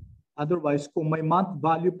 kung may month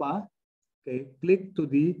value pa, okay, click to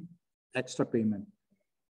the extra payment.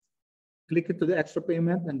 Click it to the extra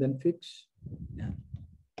payment and then fix. Yeah.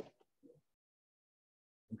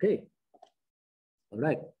 Okay. All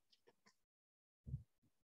right.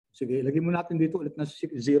 Sige, ilagay mo natin dito ulit na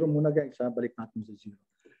 0 muna guys. Balik natin sa 0.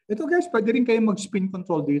 Ito guys, pwede rin kayo mag-spin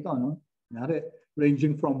control dito. No?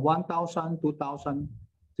 Ranging from 1,000, 2,000,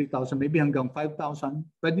 3,000, maybe hanggang 5,000.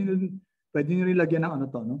 Pwede nyo rin lagyan ng ano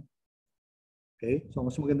to. No? Okay, so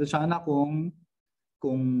mas maganda sana kung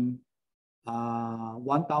 1,000,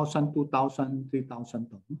 2,000,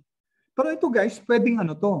 3,000 to. Pero ito guys, pwedeng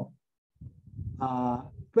ano to.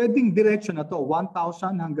 Pwedeng direction na to,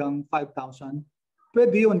 1,000 hanggang 5,000.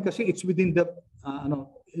 Pwede yun kasi it's within the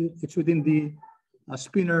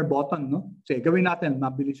spinner button, no? Sige, gawin natin,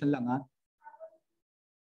 mabilisan lang ha.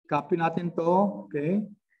 Copy natin to, okay?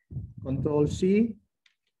 Control C.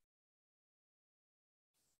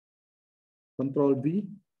 Control V.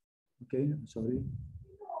 Okay, sorry.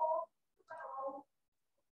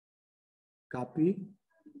 Copy.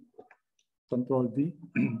 Control V.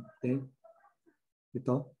 Okay.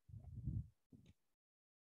 Ito.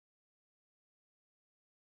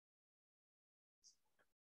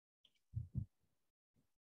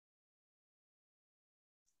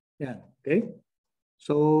 Yan. Okay.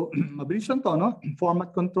 So, mabilis lang to, no?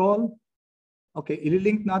 Format control. Okay,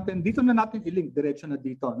 ililink natin. Dito na natin ilink. Direction na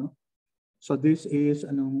dito, no? So, this is,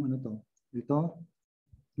 ano to? Dito.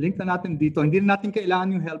 Link na natin dito. Hindi na natin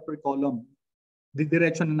kailangan yung helper column.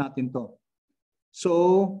 Didiretso na natin to.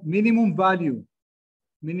 So, minimum value.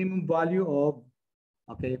 Minimum value of,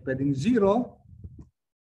 okay, pwedeng 0.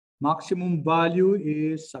 Maximum value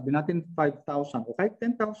is, sabi natin 5,000. Okay,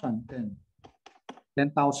 10,000.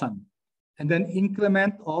 10,000. And then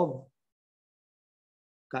increment of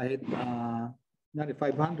kahit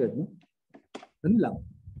 500. No? Ano lang.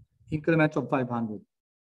 Increment of 500.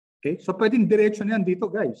 Okay, so pwedeng diretso yan dito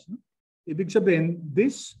guys. No? Ibig sabihin,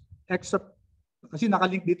 this extra, kasi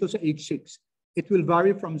nakalink dito sa H6, it will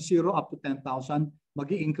vary from 0 up to 10,000.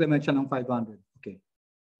 Mag-i-increment siya ng 500. Okay.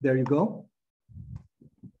 There you go.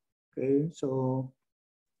 Okay, so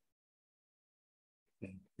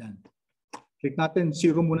okay, yan. Click natin,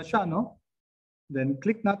 0 muna siya, no? Then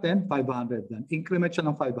click natin, 500. Then increment siya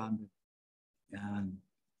ng 500. Yan.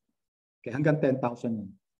 Okay, hanggang 10,000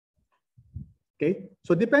 yan. Okay?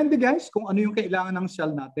 So depende guys kung ano yung kailangan ng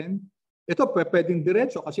cell natin. Ito pwedeng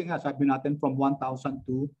diretso kasi nga sabi natin from 1,000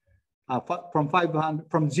 to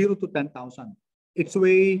from 0 to 10,000. It's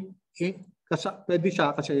way pwede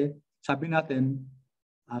siya kasi sabi natin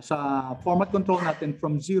sa format control natin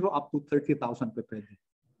from 0 up to 30,000 pwede.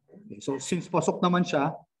 Okay, so since pasok naman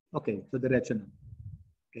siya, okay, so diretso na.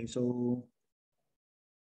 Okay, so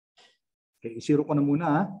okay, i-zero ko na muna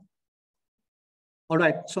ha. All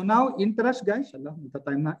right, so now interest guys,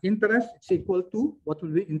 time na. Interest is equal to, what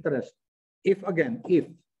will be interest? If again,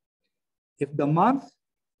 if the month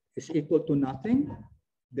is equal to nothing,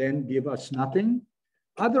 then give us nothing.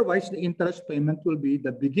 Otherwise, the interest payment will be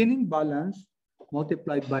the beginning balance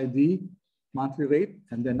multiplied by the monthly rate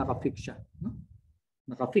and then naka-fix siya. No?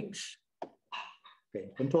 Naka-fix.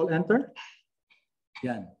 Okay, control enter.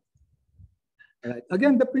 Yan. All right.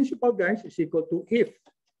 Again, the principal guys is equal to if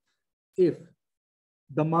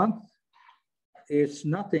the month is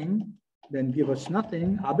nothing, then give us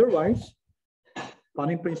nothing. Otherwise,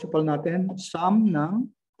 paano yung principal natin? Sum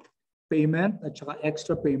ng payment at saka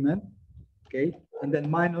extra payment. Okay? And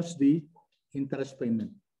then minus the interest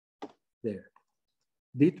payment. There.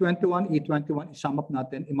 D21, E21, isum up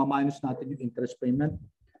natin, ima-minus natin yung interest payment.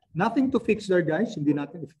 Nothing to fix there guys. Hindi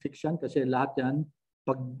natin i-fix yan kasi lahat yan,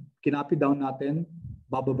 pag kinapi down natin,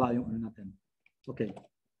 bababa yung ano natin. Okay.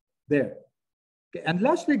 There. Okay. And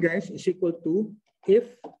lastly guys, is equal to if,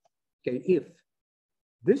 okay, if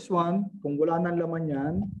this one, kung wala nang laman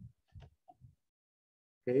yan,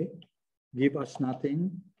 okay, give us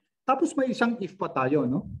nothing. Tapos may isang if pa tayo,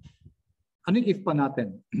 no? Ano yung if pa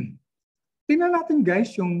natin? Tingnan natin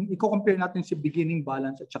guys, yung i-compare natin si beginning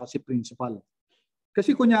balance at saka si principal.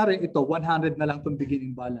 Kasi kunyari ito, 100 na lang itong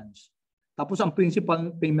beginning balance. Tapos ang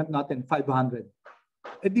principal payment natin, 500.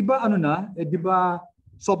 Di ba ano na? Di ba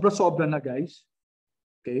sobra-sobra na guys?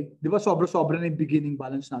 Okay? Di ba sobra-sobra na yung beginning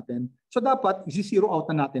balance natin? So dapat isi-zero out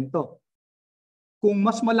na natin to. Kung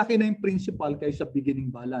mas malaki na yung principal kaysa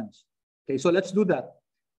beginning balance. Okay, so let's do that.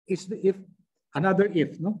 Is the if another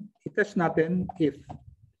if, no? I-test natin if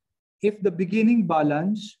the beginning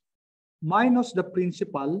balance minus the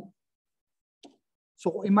principal.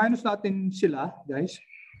 So kung i-minus natin sila, guys,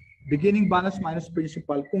 beginning balance minus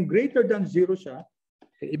principal, kung greater than 0 siya,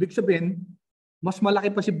 okay, ibig sabihin, mas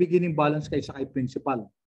malaki pa si beginning balance kaysa kay principal.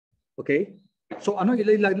 Okay? So ano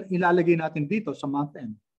ilalagay natin dito sa month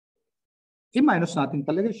end? I-minus natin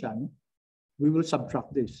talaga siya. No? We will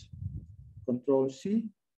subtract this. Control C,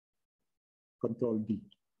 Control D.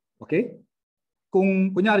 Okay?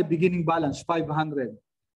 Kung kunyari beginning balance 500,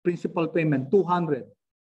 principal payment 200.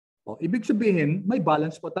 O, ibig sabihin, may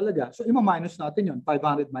balance pa talaga. So ima-minus natin yon,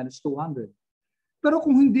 500 minus 200. Pero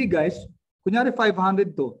kung hindi guys, kunyari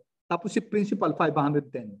 500 to, tapos si principal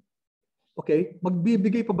 510. Okay?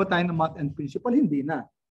 Magbibigay pa ba tayo ng month end principal? Hindi na.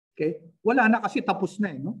 Okay? Wala na kasi tapos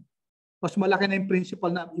na eh. No? Mas malaki na yung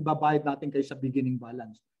principal na ibabayad natin kaysa beginning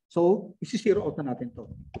balance. So, isi-zero out na natin to.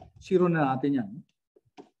 Zero na natin yan.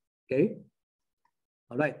 Okay?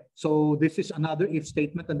 Alright. So, this is another if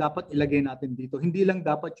statement na dapat ilagay natin dito. Hindi lang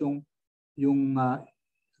dapat yung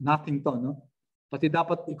nothing to, no? Pati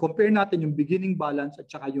dapat i-compare natin yung beginning balance at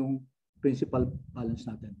saka yung principal balance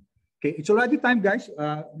natin. Okay, it's already time guys.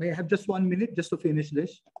 May I have just 1 minute just to finish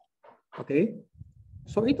this. Okay?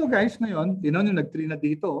 So ito guys ngayon, yun yung nag-3 na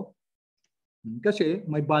dito. Kasi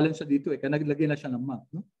may balance na dito eh. Kaya naglagay na siya ng month.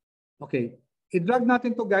 No? Okay. I-drag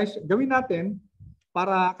natin to guys. Gawin natin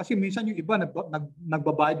para kasi minsan yung iba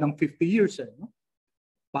nagbabayad ng 50 years eh. No?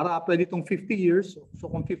 Para pwede itong 50 years. So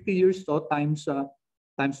kung 50 years to times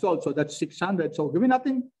 12. So that's 600. So gawin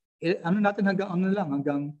natin, ano natin hanggang ano lang,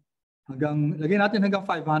 lagyan natin hanggang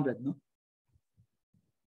 500. No?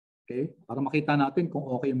 Okay. Para makita natin kung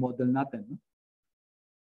okay yung model natin. No?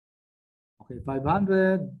 Okay,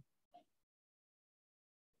 500.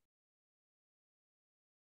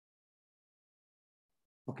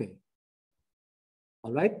 Okay.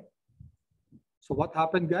 All right. So what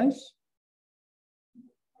happened, guys?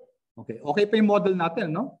 Okay. Okay pa yung model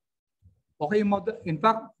natin, no? Okay yung model. In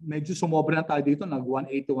fact, medyo sumobra na tayo dito.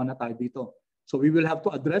 Nag-181 na tayo dito. So we will have to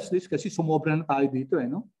address this kasi sumobra na tayo dito, eh,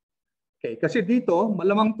 no? Okay. Kasi dito,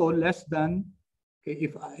 malamang to less than, okay,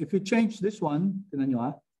 if you change this one, tingnan nyo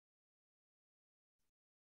ha.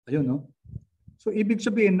 Ayun, no? So ibig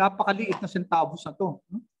sabihin, napakaliit na centavos na to.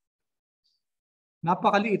 No?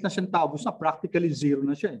 Napakaliit na centavos na, practically zero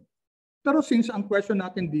na siya. Eh. Pero since ang question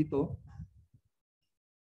natin dito,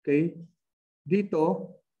 okay,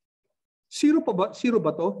 dito, zero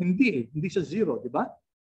ba to? Hindi eh, hindi siya zero, di ba?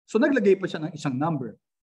 So naglagay pa siya ng isang number.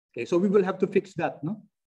 Okay, so we will have to fix that, no?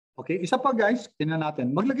 Okay, isa pa guys, tingnan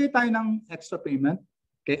natin. Maglagay tayo ng extra payment.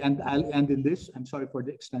 Okay, and I'll end in this. I'm sorry for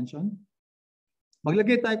the extension.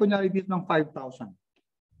 Maglagay tayo kunyari dito ng 5,000.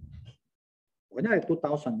 Kunyari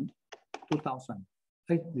 2,000. 2,000.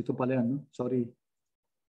 Ay, dito pala yan. No? Sorry.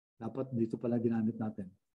 Dapat dito pala ginamit natin.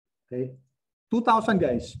 Okay. 2,000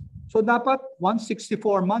 guys. So dapat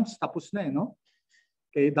 164 months tapos na eh. No?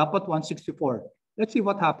 Okay. Dapat 164. Let's see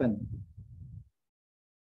what happened.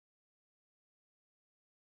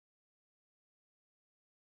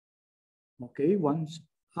 Okay.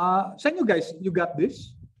 Saan you guys? You got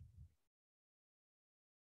this?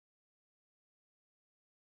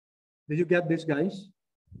 Did you get this guys?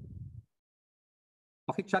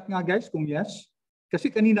 Paki-chat nga guys kung yes.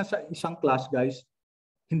 Kasi kanina sa isang class guys,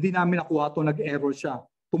 hindi namin nakuha ito, nag-error siya.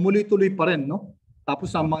 Tumuloy-tuloy pa rin, no?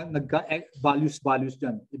 Tapos nagka-values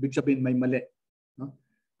dyan. Ibig sabihin may mali. No?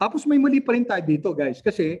 Tapos may mali pa rin tayo dito guys.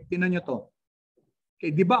 Kasi, tinan nyo to.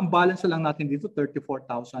 Okay, di ba ang balance lang natin dito,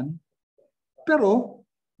 34,000? Pero,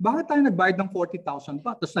 bakit tayo nagbayad ng 40,000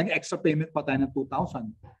 pa? Tapos nag-extra payment pa tayo ng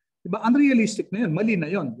 2,000? Di ba? Unrealistic na yun. Mali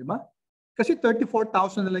na yun. Di ba? Kasi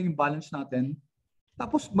 34,000 na lang yung balance natin.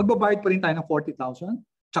 Tapos magbabayad pa rin tayo ng 40,000.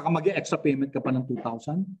 Tsaka mag-extra payment ka pa ng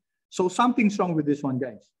 2,000. So something's wrong with this one,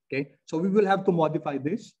 guys. Okay? So we will have to modify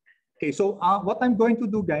this. Okay, so what I'm going to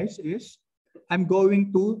do, guys, is I'm going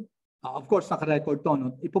to, of course, naka-record to.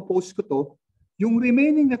 No? Ipopost ko to. Yung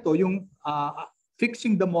remaining na to, yung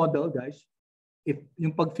fixing the model, guys,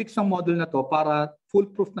 yung pag-fix ng model na to para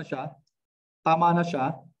foolproof na siya, tama na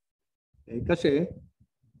siya. Okay? Kasi,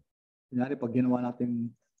 kunyari, pag ginawa natin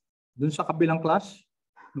dun sa kabilang class,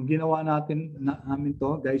 nung ginawa namin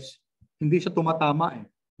to, guys, hindi siya tumatama eh.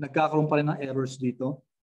 Nagkakaroon pa rin ng errors dito.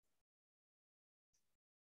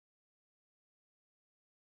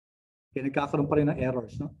 Okay, nagkakaroon pa rin ng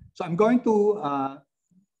errors. No? So I'm going to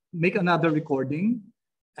make another recording,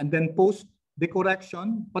 and then post the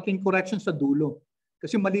correction, pati yung correction sa dulo.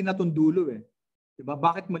 Kasi mali na itong dulo eh. Diba?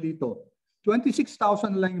 Bakit mali ito?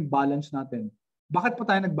 26,000 lang yung balance natin. Bakit pa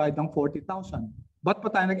tayo nagbayad ng 40,000? Ba't pa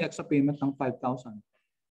tayo nag-extra payment ng 5,000?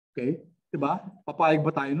 Okay? Diba? Papayag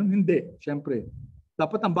ba tayo nun? Hindi. Siyempre.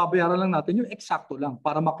 Dapat ang babayaran lang natin yung eksakto lang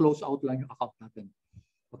para ma-close out lang yung account natin.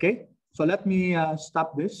 Okay? So let me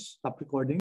stop recording.